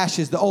beauty for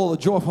ashes, the oil of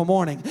joyful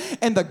mourning,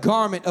 and the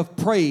garment of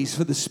praise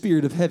for the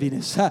spirit of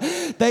heaviness.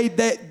 They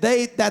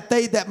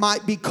that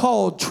might be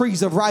called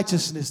trees of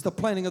righteousness, the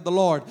planting of the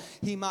Lord,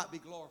 he might be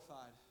glorified.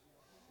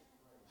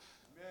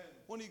 Amen.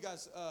 One of you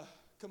guys,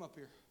 come up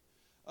here.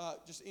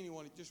 Just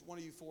anyone, just one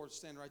of you four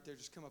stand right there.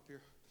 Just come up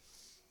here.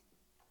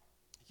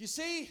 You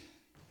see,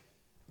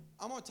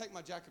 I'm going to take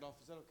my jacket off.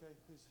 Is that okay?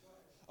 Please.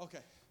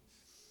 Okay.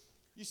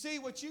 You see,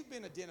 what you've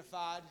been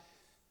identified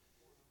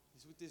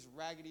is with this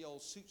raggedy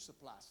old suit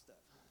supply stuff.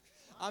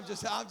 I'm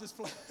just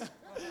playing.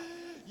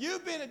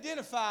 You've been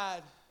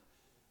identified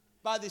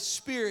by this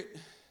spirit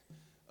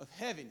of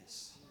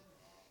heaviness.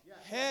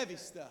 Heavy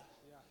stuff.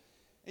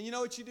 And you know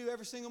what you do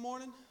every single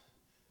morning?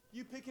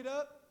 You pick it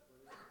up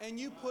and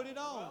you put it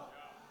on.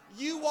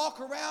 You walk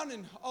around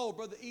and, oh,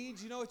 Brother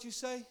Eads, you know what you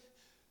say?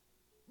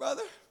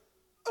 Brother,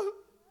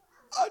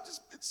 I've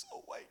just been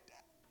so weighed down.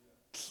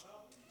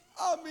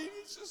 I mean,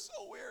 it's just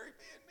so weary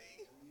being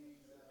me.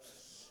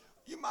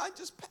 You mind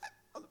just pat me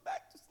on the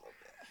back just a little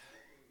bit?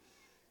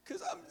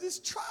 Because this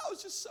trial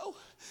is just so,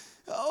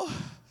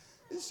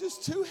 it's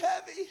just too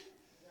heavy.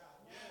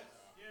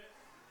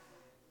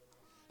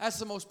 That's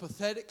the most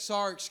pathetic,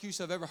 sorry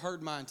excuse I've ever heard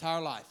in my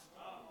entire life.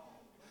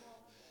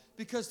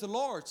 Because the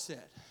Lord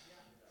said,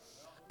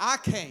 I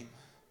came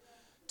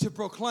to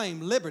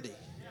proclaim liberty.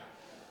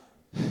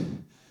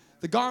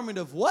 The garment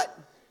of what?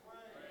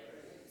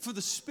 For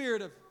the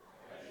spirit of.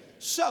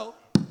 So,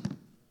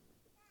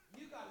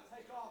 you got to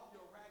take off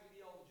your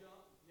raggedy old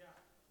junk,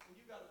 and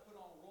you got to put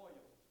on royal.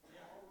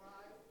 All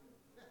right.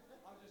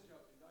 I'm just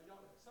joking.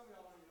 Some of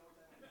y'all don't even know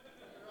what that means.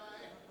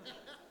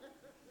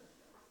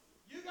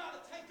 You got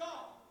to take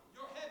off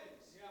your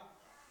heaviness. Yeah.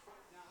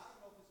 Now, I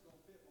don't know if it's going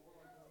to fit, but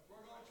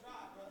we're going to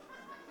try, brother.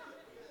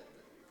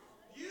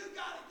 You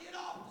got to get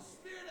off the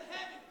spirit of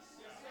heaviness.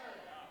 Yes, sir.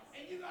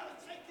 And you got to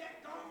take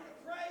that garment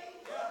of praise.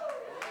 Yeah.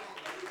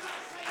 And you got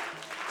to say,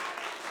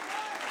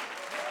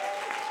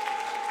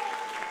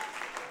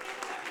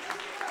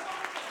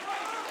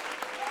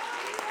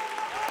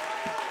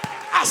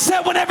 I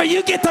said, whenever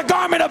you get the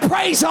garment of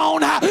praise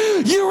on,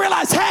 you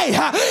realize, hey,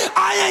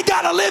 I ain't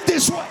got to live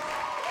this way.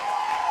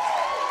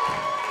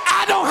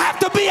 I don't have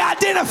to be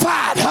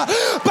identified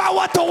by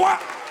what the world.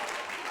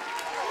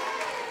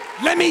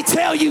 Let me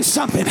tell you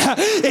something.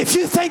 If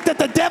you think that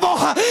the devil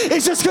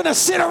is just going to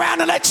sit around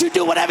and let you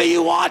do whatever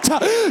you want,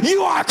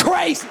 you are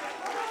crazy.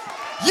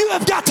 You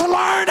have got to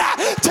learn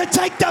to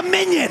take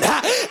dominion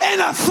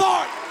and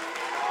authority.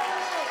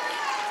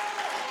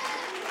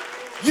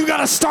 You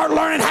got to start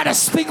learning how to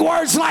speak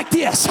words like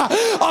this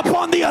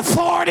upon the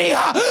authority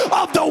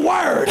of the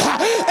word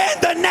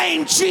and the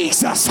name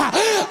Jesus.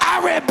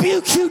 I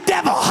rebuke you,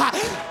 devil.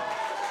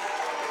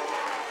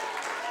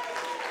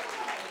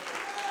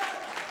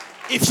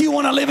 If you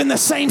want to live in the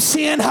same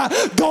sin,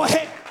 go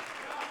ahead.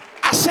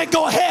 I said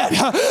go ahead.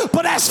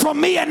 But as for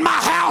me and my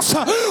house,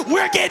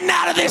 we're getting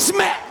out of this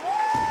mess.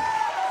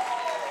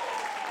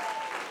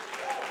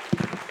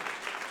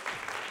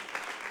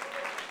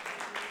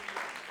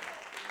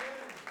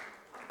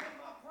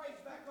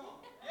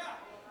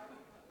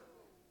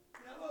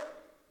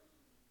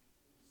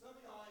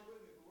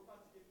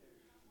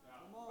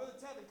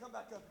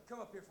 Come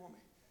up here for me.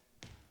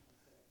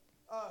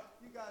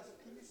 You guys,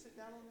 can you sit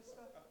down on this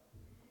stuff?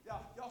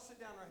 Y'all sit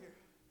down right here.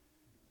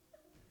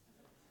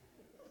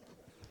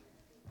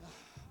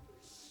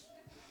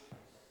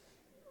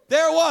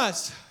 There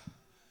was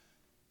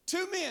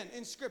 2 men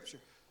in Scripture.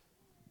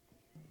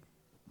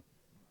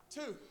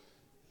 2.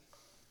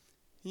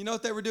 You know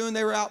what they were doing?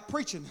 They were out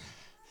preaching.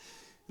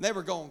 They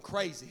were going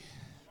crazy.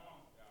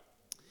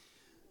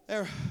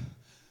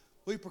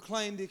 We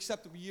proclaim the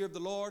acceptable year of the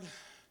Lord.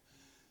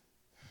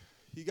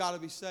 You got to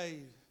be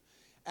saved.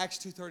 Acts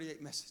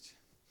 2:38 message.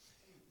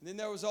 And then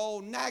there was an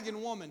old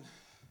nagging woman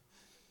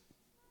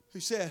who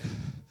said,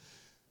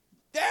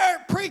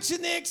 they're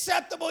preaching the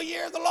acceptable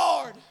year of the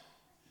Lord.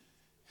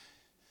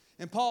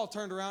 And Paul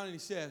turned around and he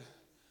said,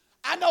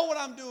 I know what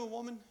I'm doing,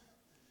 woman.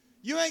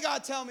 You ain't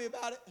got to tell me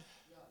about it.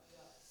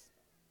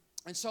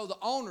 And so the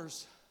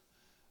owners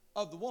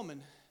of the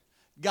woman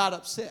got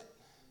upset.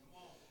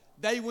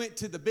 They went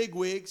to the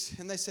bigwigs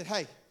and they said,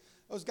 hey,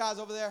 those guys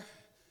over there,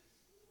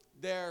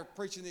 they're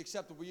preaching the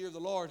acceptable year of the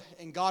Lord,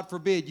 and God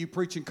forbid you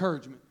preach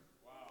encouragement.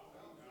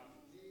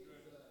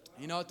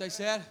 You know what they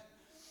said?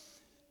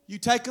 You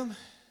take them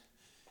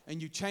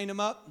and you chain them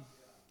up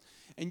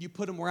and you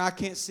put them where I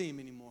can't see them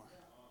anymore.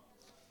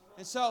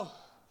 And so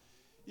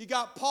you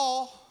got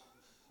Paul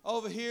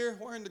over here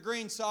wearing the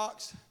green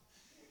socks,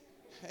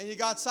 and you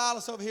got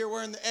Silas over here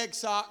wearing the egg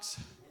socks.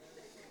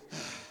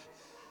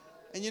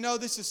 And you know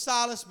this is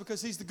Silas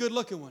because he's the good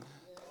looking one.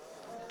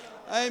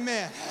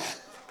 Amen.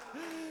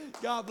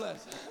 God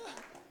bless.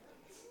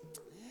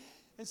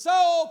 And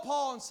so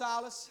Paul and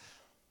Silas,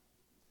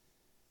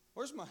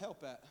 where's my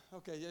help at?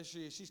 Okay, yes,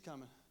 she is. She's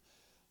coming.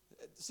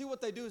 See,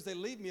 what they do is they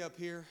leave me up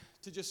here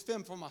to just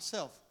film for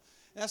myself.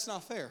 That's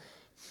not fair.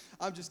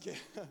 I'm just kidding.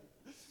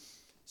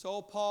 So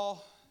old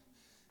Paul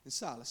and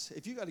Silas,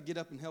 if you got to get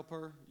up and help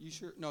her, you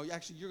sure? No,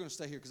 actually, you're going to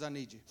stay here because I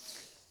need you.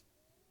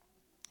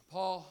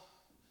 Paul,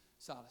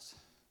 Silas.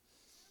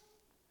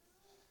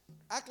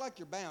 Act like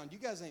you're bound. You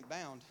guys ain't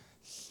bound.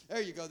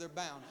 There you go. They're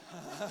bound.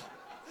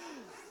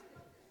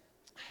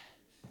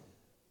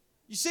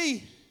 You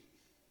see,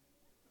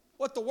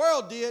 what the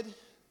world did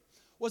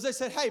was they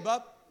said, hey,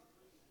 bub,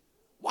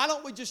 why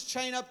don't we just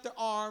chain up their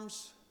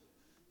arms,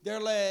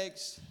 their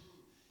legs,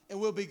 and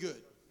we'll be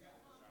good.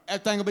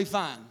 Everything will be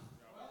fine.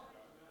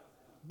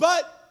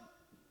 But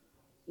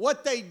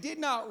what they did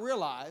not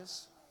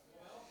realize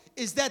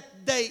is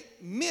that they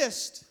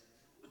missed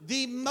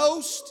the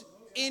most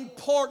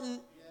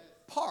important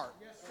part.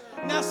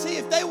 Now, see,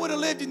 if they would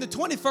have lived in the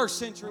 21st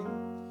century,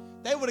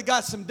 they would have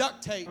got some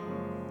duct tape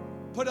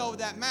put over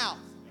that mouth.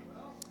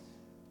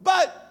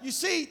 But, you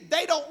see,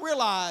 they don't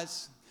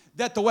realize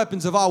that the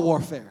weapons of our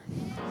warfare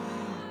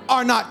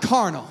are not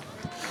carnal,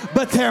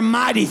 but they're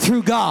mighty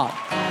through God,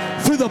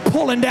 through the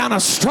pulling down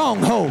of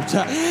strongholds.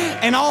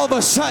 And all of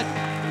a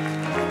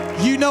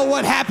sudden, you know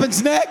what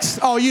happens next?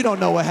 Oh, you don't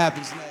know what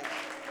happens next.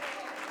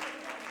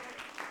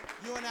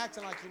 You ain't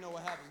acting like you know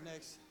what happens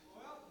next.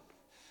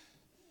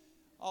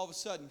 All of a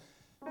sudden,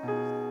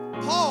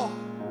 Paul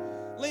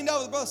leaned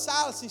over to brother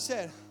Silas and he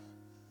said,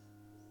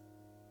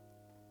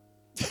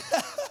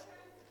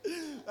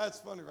 that's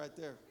funny right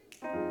there.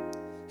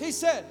 He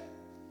said,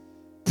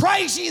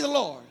 praise ye the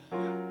Lord.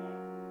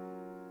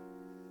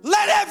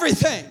 Let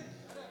everything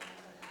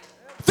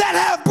that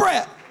have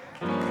breath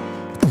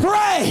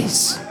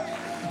praise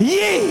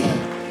ye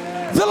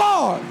the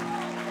Lord.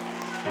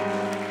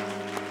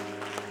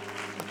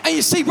 And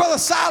you see, brother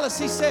Silas,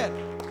 he said,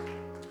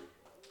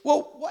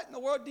 well, what in the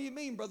world do you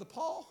mean, brother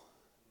Paul?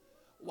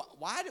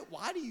 Why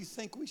do you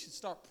think we should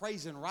start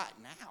praising right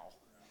now?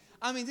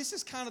 I mean, this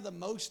is kind of the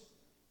most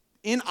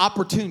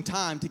inopportune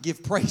time to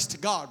give praise to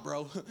God,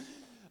 bro.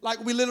 Like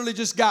we literally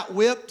just got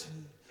whipped.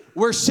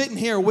 We're sitting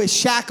here with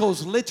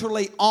shackles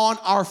literally on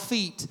our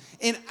feet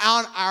and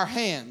on our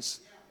hands.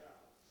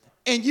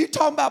 And you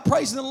talking about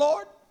praising the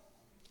Lord?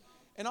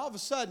 And all of a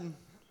sudden,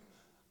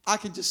 I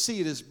can just see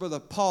it as brother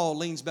Paul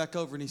leans back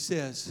over and he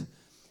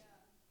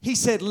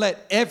said,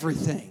 let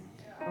everything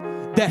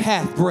that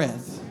hath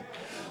breath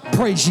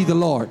praise ye the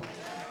Lord.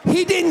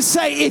 He didn't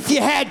say if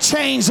you had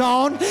chains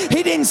on.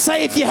 He didn't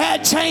say if you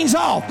had chains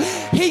off.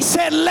 He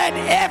said, let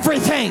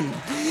everything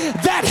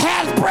that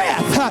hath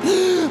breath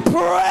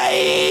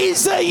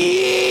praise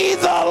ye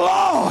the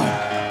Lord.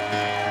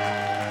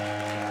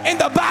 And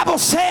the Bible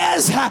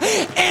says,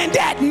 and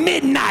at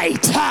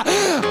midnight,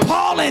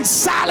 Paul and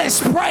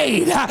Silas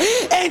prayed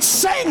and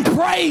sang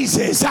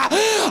praises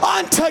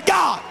unto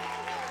God.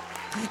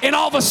 And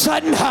all of a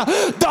sudden,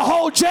 the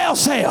whole jail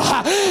cell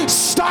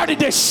started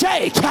to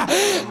shake.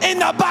 And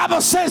the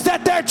Bible says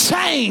that their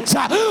chains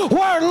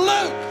were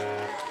loosed.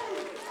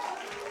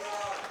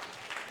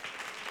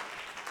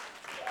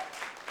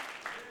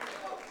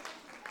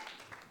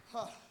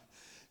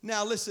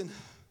 Now listen,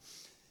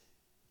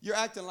 you're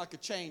acting like a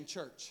chained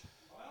church.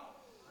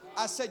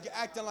 I said you're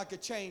acting like a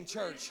chained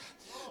church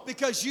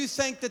because you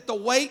think that the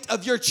weight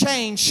of your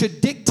chain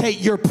should dictate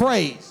your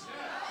praise.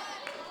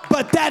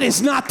 But that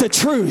is not the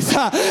truth.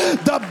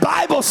 The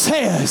Bible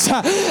says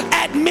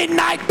at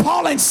midnight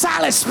Paul and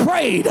Silas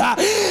prayed.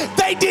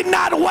 They did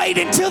not wait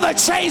until the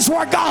chains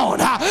were gone.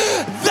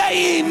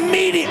 They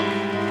immediately.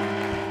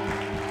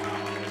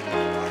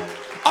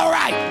 All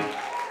right.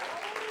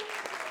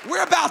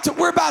 We're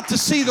about to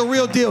see the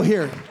real deal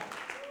here.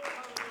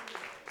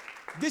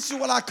 This is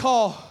what I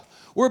call,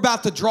 we're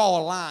about to draw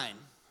a line.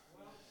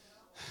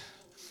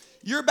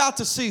 You're about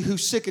to see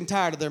who's sick and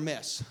tired of their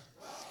mess.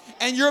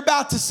 And you're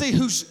about to see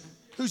who's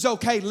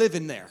okay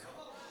living there.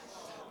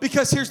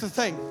 Because here's the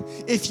thing.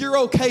 If you're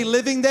okay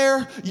living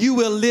there, you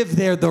will live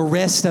there the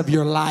rest of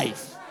your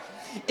life.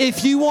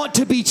 If you want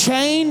to be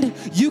chained,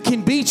 you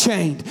can be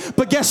chained.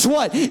 But guess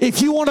what?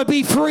 If you want to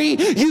be free,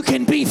 you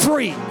can be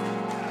free.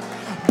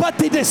 But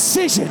the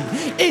decision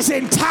is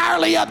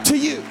entirely up to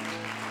you.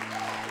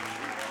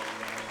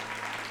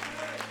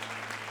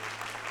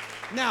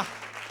 Now,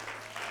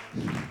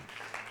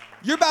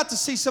 you're about to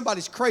see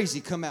somebody's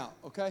crazy come out,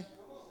 okay?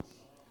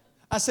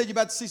 I said you're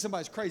about to see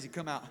somebody's crazy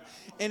come out.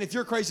 And if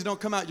your crazy don't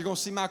come out, you're going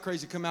to see my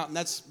crazy come out, and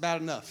that's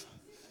bad enough.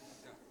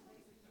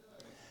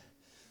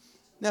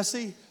 Now,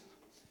 see,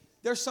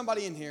 there's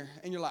somebody in here,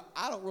 and you're like,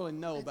 I don't really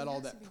know about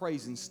all that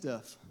praising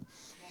stuff.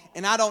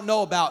 And I don't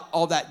know about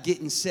all that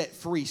getting set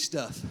free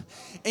stuff.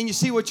 And you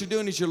see what you're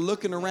doing is you're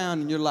looking around,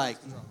 and you're like,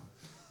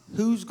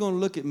 who's going to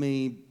look at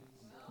me,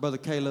 Brother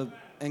Caleb,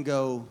 and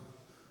go,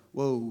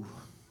 whoa,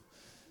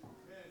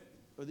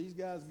 are these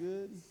guys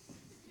good?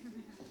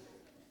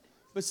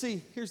 But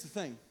see, here's the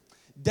thing.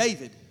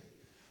 David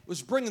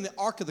was bringing the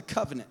Ark of the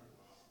Covenant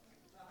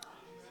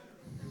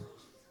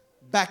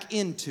back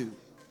into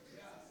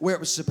where it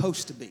was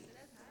supposed to be.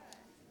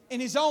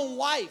 And his own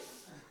wife,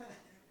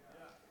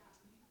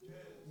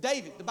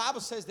 David, the Bible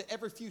says that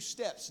every few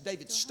steps,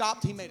 David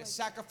stopped, he made a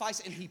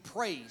sacrifice, and he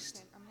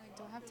praised.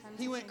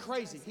 He went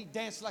crazy. He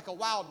danced like a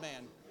wild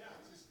man.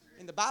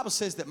 And the Bible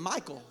says that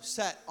Michal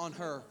sat on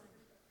her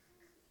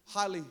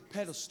highly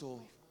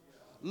pedestal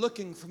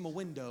looking from a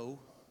window,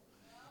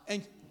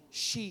 and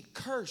she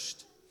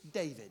cursed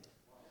David.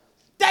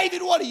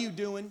 David, what are you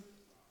doing?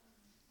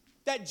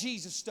 That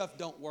Jesus stuff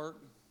don't work.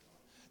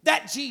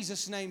 That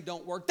Jesus name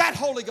don't work. That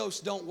Holy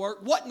Ghost don't work.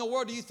 What in the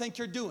world do you think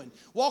you're doing?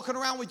 Walking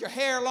around with your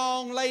hair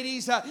long,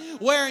 ladies,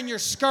 wearing your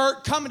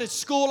skirt, coming to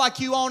school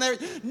like you own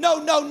everything. No.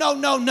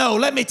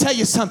 Let me tell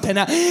you something.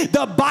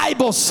 The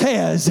Bible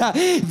says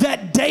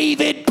that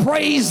David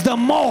praised the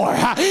more.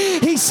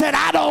 He said,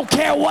 I don't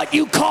care what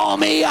you call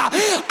me.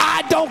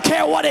 I don't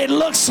care what it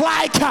looks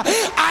like.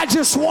 I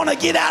just want to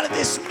get out of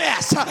this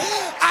mess.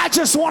 I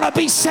just want to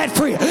be set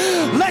free.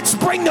 Let's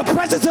bring the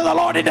presence of the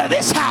Lord into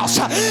this house.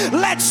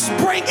 Let's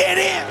bring it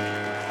in.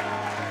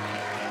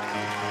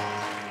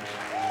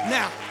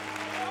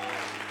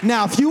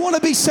 Now, if you want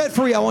to be set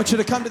free, I want you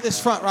to come to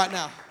this front right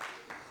now.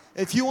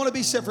 If you want to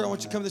be set free, I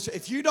want you to come to this.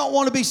 If you don't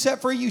want to be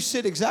set free, you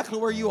sit exactly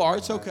where you are.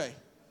 It's okay.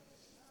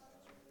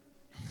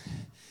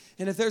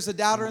 And if there's a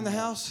doubter in the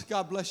house,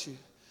 God bless you.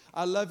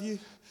 I love you.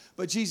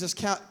 But Jesus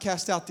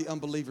cast out the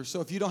unbelievers. So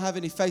if you don't have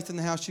any faith in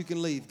the house, you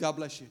can leave. God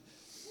bless you.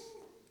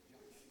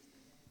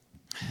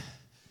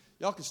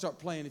 Y'all can start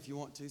playing if you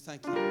want to.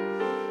 Thank you.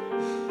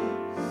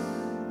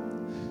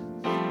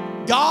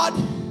 God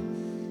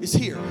is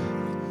here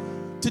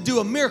to do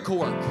a miracle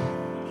work.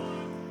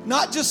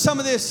 Not just some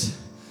of this,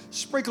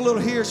 sprinkle a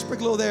little here,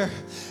 sprinkle a little there.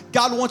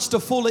 God wants to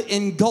fully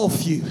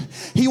engulf you.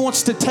 He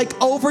wants to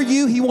take over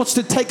you. He wants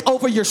to take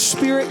over your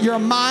spirit, your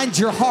mind,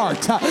 your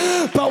heart.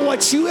 But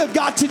what you have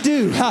got to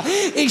do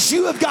is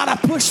you have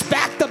got to push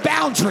back the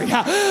boundary.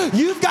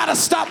 You've got to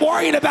stop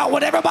worrying about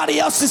what everybody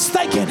else is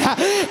thinking.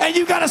 And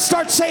you've got to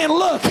start saying,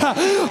 look,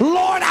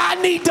 Lord, I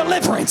need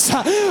deliverance.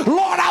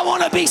 Lord, I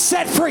want to be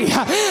set free.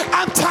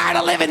 I'm tired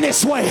of living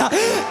this way.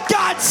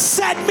 God,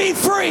 set me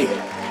free.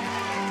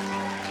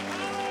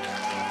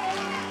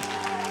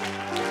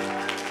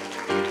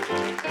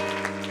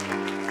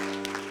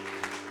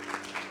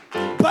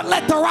 But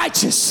let the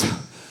righteous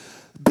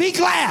be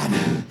glad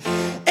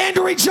and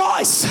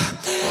rejoice.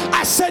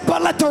 I said,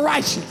 but let the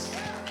righteous.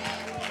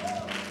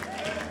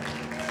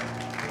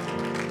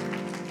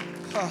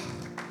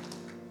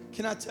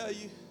 Can I tell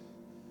you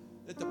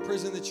that the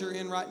prison that you're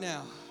in right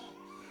now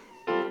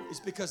is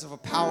because of a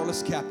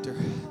powerless captor.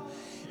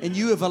 And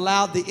you have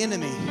allowed the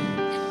enemy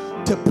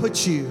to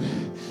put you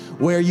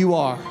where you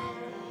are.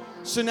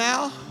 So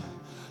now,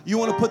 you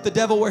want to put the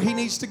devil where he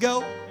needs to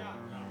go?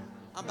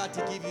 I'm about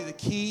to give you the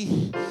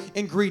key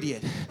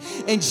ingredient.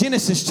 In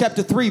Genesis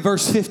chapter 3,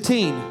 verse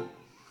 15,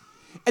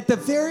 at the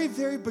very,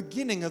 very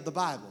beginning of the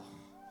Bible,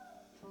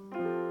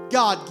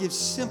 God gives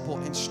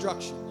simple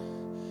instruction.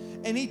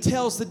 And he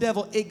tells the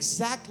devil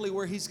exactly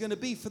where he's going to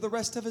be for the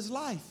rest of his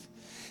life.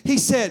 He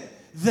said,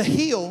 the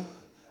heel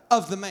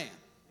of the man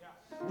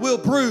will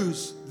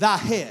bruise thy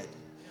head,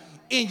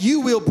 and you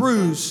will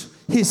bruise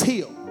his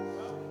heel.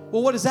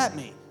 Well, what does that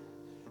mean?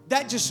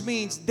 That just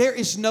means there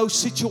is no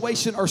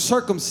situation or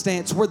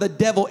circumstance where the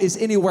devil is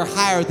anywhere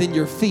higher than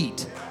your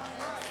feet.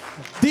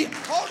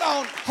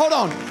 Hold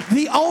on.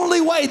 The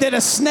only way that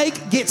a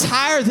snake gets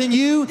higher than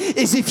you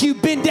is if you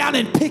bend down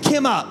and pick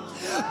him up.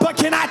 But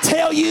can I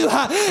tell you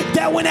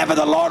that whenever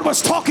the Lord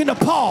was talking to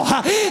Paul,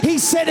 he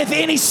said, if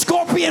any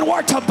scorpion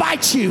were to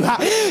bite you,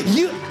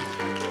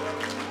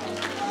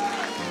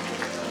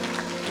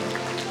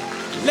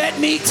 let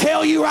me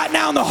tell you right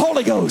now in the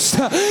Holy Ghost,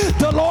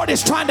 the Lord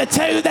is trying to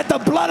tell you that the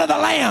blood of the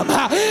Lamb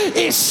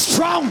is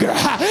stronger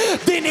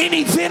than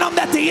any venom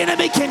that the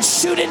enemy can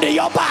shoot into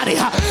your body.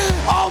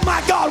 Oh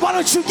my God, why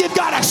don't you give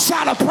God a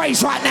shout of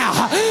praise right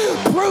now?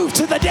 Prove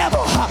to the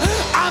devil,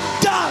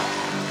 I'm done.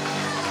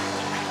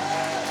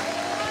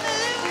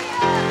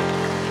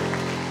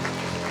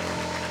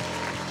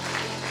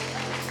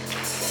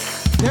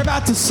 They're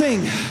about to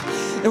sing.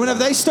 And whenever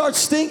they start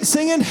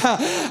singing,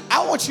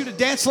 I want you to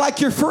dance like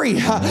you're free.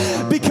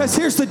 Because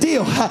here's the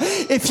deal.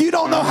 If you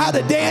don't know how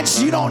to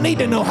dance, you don't need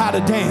to know how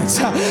to dance.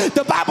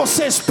 The Bible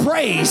says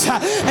praise.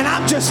 And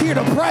I'm just here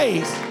to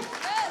praise.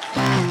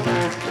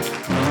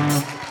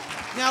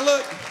 Now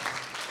look.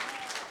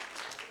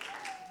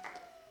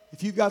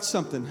 If you've got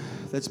something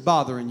that's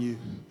bothering you,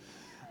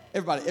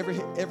 everybody,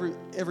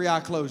 every eye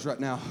closed right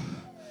now.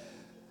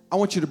 I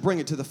want you to bring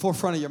it to the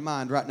forefront of your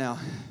mind right now.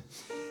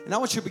 And I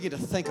want you to begin to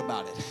think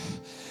about it.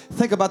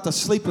 Think about the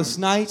sleepless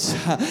nights.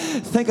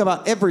 Think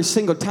about every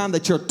single time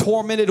that you're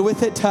tormented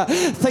with it.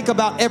 Think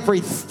about every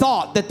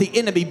thought that the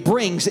enemy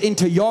brings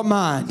into your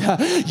mind.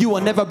 You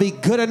will never be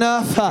good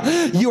enough.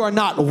 You are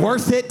not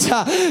worth it.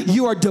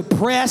 You are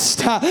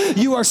depressed.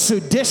 You are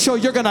judicial.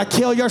 You're going to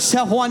kill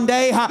yourself one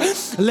day.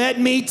 Let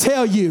me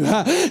tell you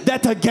that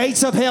the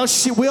gates of hell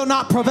will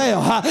not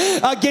prevail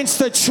against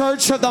the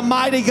church of the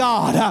mighty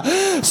God.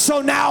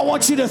 So now I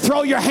want you to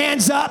throw your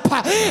hands up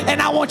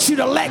and I want you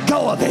to let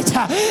go of it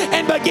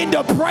and begin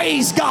to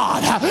praise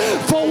God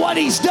for what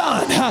He's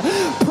done.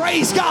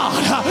 Praise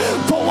God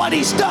for what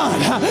He's done.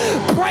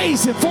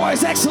 Praise Him for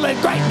His excellent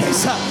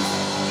greatness.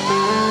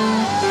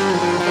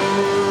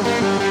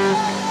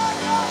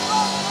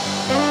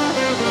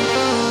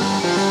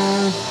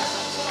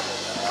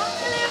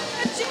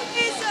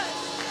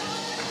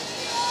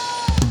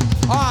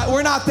 All right,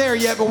 we're not there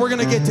yet, but we're going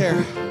to get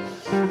there.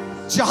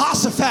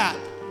 Jehoshaphat.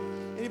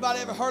 Anybody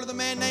ever heard of the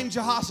man named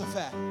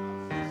Jehoshaphat?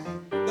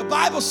 The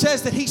Bible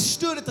says that he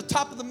stood at the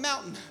top of the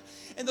mountain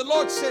and the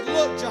Lord said,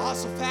 look,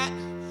 Jehoshaphat,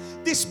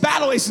 this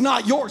battle is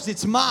not yours,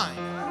 it's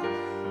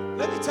mine.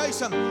 Let me tell you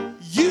something.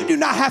 You do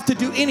not have to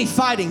do any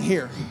fighting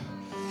here.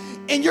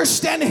 And you're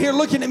standing here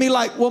looking at me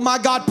like, well, my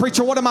God,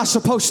 preacher, what am I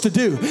supposed to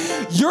do?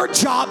 Your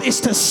job is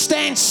to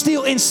stand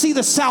still and see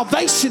the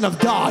salvation of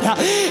God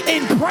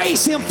and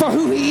praise Him for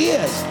who He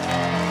is.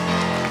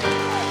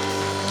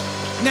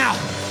 Now,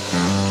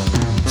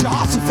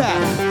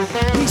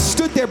 Jehoshaphat, he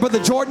stood there, Brother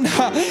Jordan,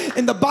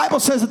 and the Bible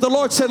says that the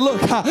Lord said,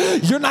 look,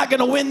 you're not going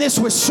to win this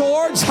with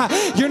swords.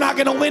 You're not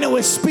going to win it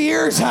with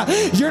spears.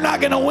 You're not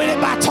going to win it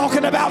by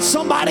talking about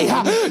somebody.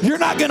 You're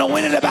not going to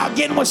win it about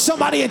getting with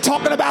somebody and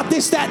talking about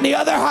this, that, and the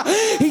other.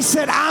 He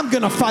said, I'm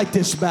going to fight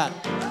this battle.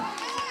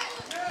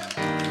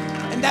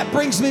 And that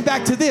brings me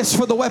back to this.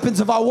 For the weapons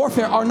of our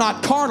warfare are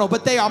not carnal,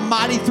 but they are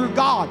mighty through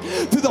God,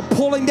 through the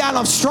pulling down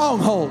of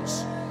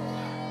strongholds.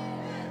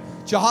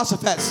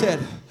 Jehoshaphat said,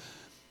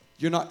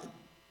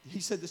 he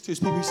said this to his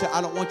people. He said,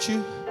 I don't want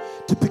you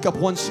to pick up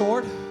one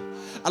sword.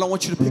 I don't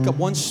want you to pick up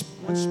one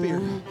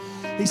spear.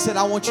 He said,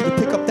 I want you to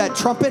pick up that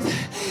trumpet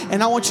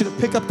and I want you to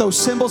pick up those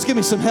cymbals. Give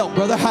me some help,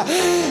 brother.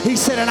 He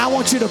said, and I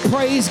want you to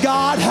praise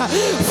God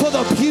for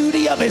the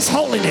beauty of His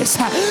holiness.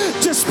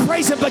 Just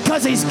praise Him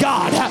because He's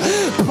God.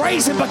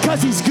 Praise Him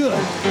because He's good.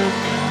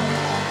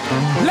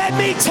 Let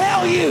me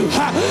tell you,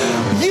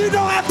 you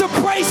don't have to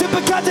praise Him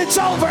because it's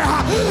over.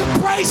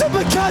 Praise Him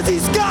because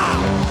He's God.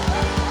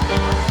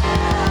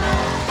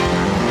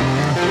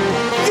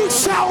 You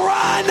shall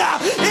run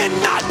and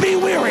not be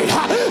weary.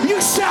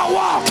 You shall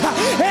walk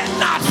and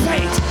not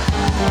faint.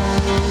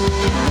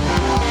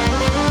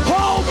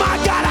 Oh my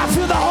God, I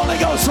feel the Holy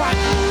Ghost right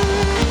now.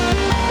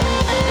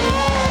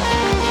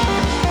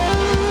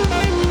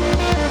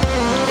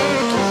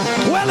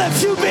 Well,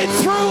 if you've been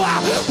through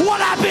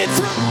what I've been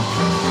through,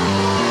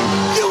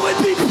 you would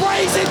be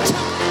praising too.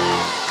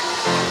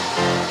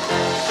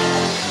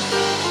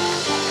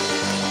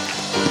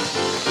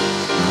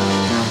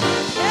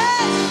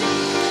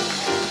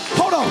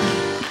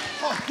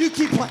 You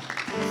keep playing.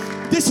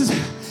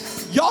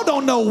 Y'all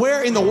don't know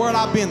where in the world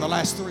I've been the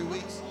last 3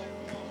 weeks.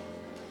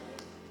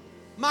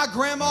 My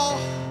grandma,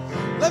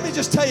 let me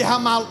just tell you how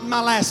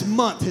my last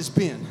month has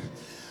been.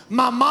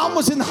 My mom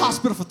was in the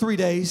hospital for 3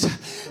 days.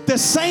 The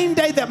same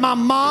day that my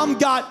mom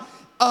got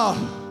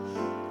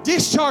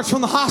discharged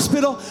from the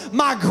hospital,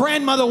 my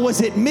grandmother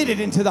was admitted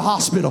into the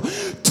hospital.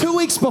 2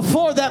 weeks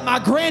before that, my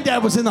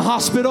granddad was in the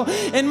hospital,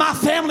 and my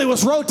family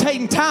was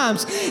rotating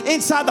times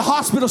inside the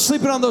hospital,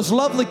 sleeping on those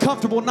lovely,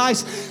 comfortable,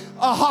 nice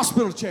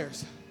hospital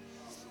chairs.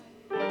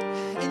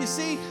 And you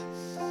see,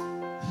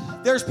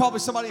 there's probably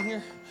somebody in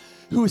here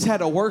who has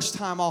had a worse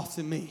time off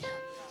than me.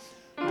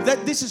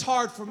 This is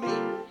hard for me,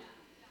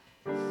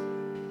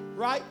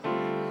 right?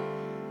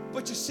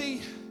 But you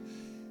see,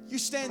 you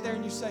stand there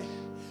and you say,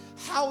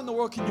 How in the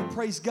world can you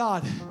praise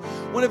God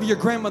whenever your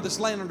grandmother's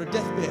laying on her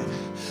deathbed?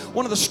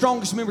 One of the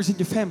strongest members in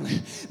your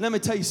family. Let me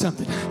tell you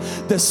something.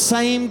 The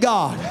same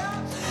God,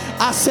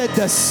 I said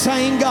the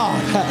same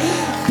God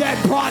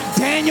that brought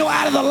Daniel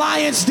out of the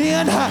lion's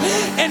den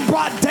and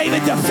brought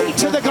David defeat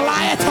to the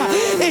Goliath,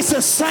 it's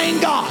the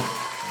same God.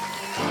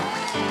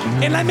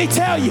 And let me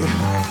tell you,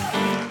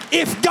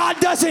 if God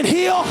doesn't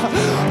heal,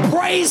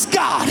 praise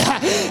God.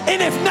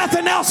 And if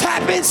nothing else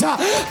happens,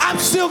 I'm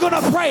still going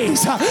to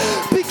praise.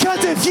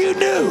 Because if you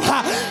knew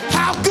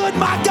how good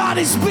my God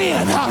has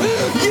been,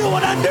 you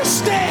would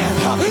understand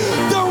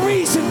the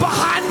reason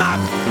behind my...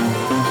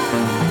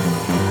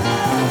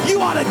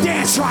 You ought to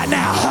dance right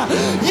now.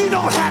 You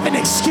don't have an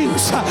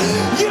excuse.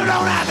 You don't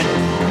have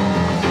it.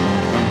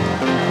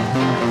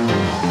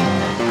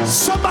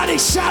 Somebody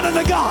shout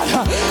unto God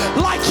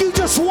like you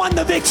just won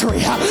the victory.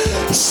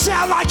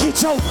 Shout like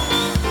it's over.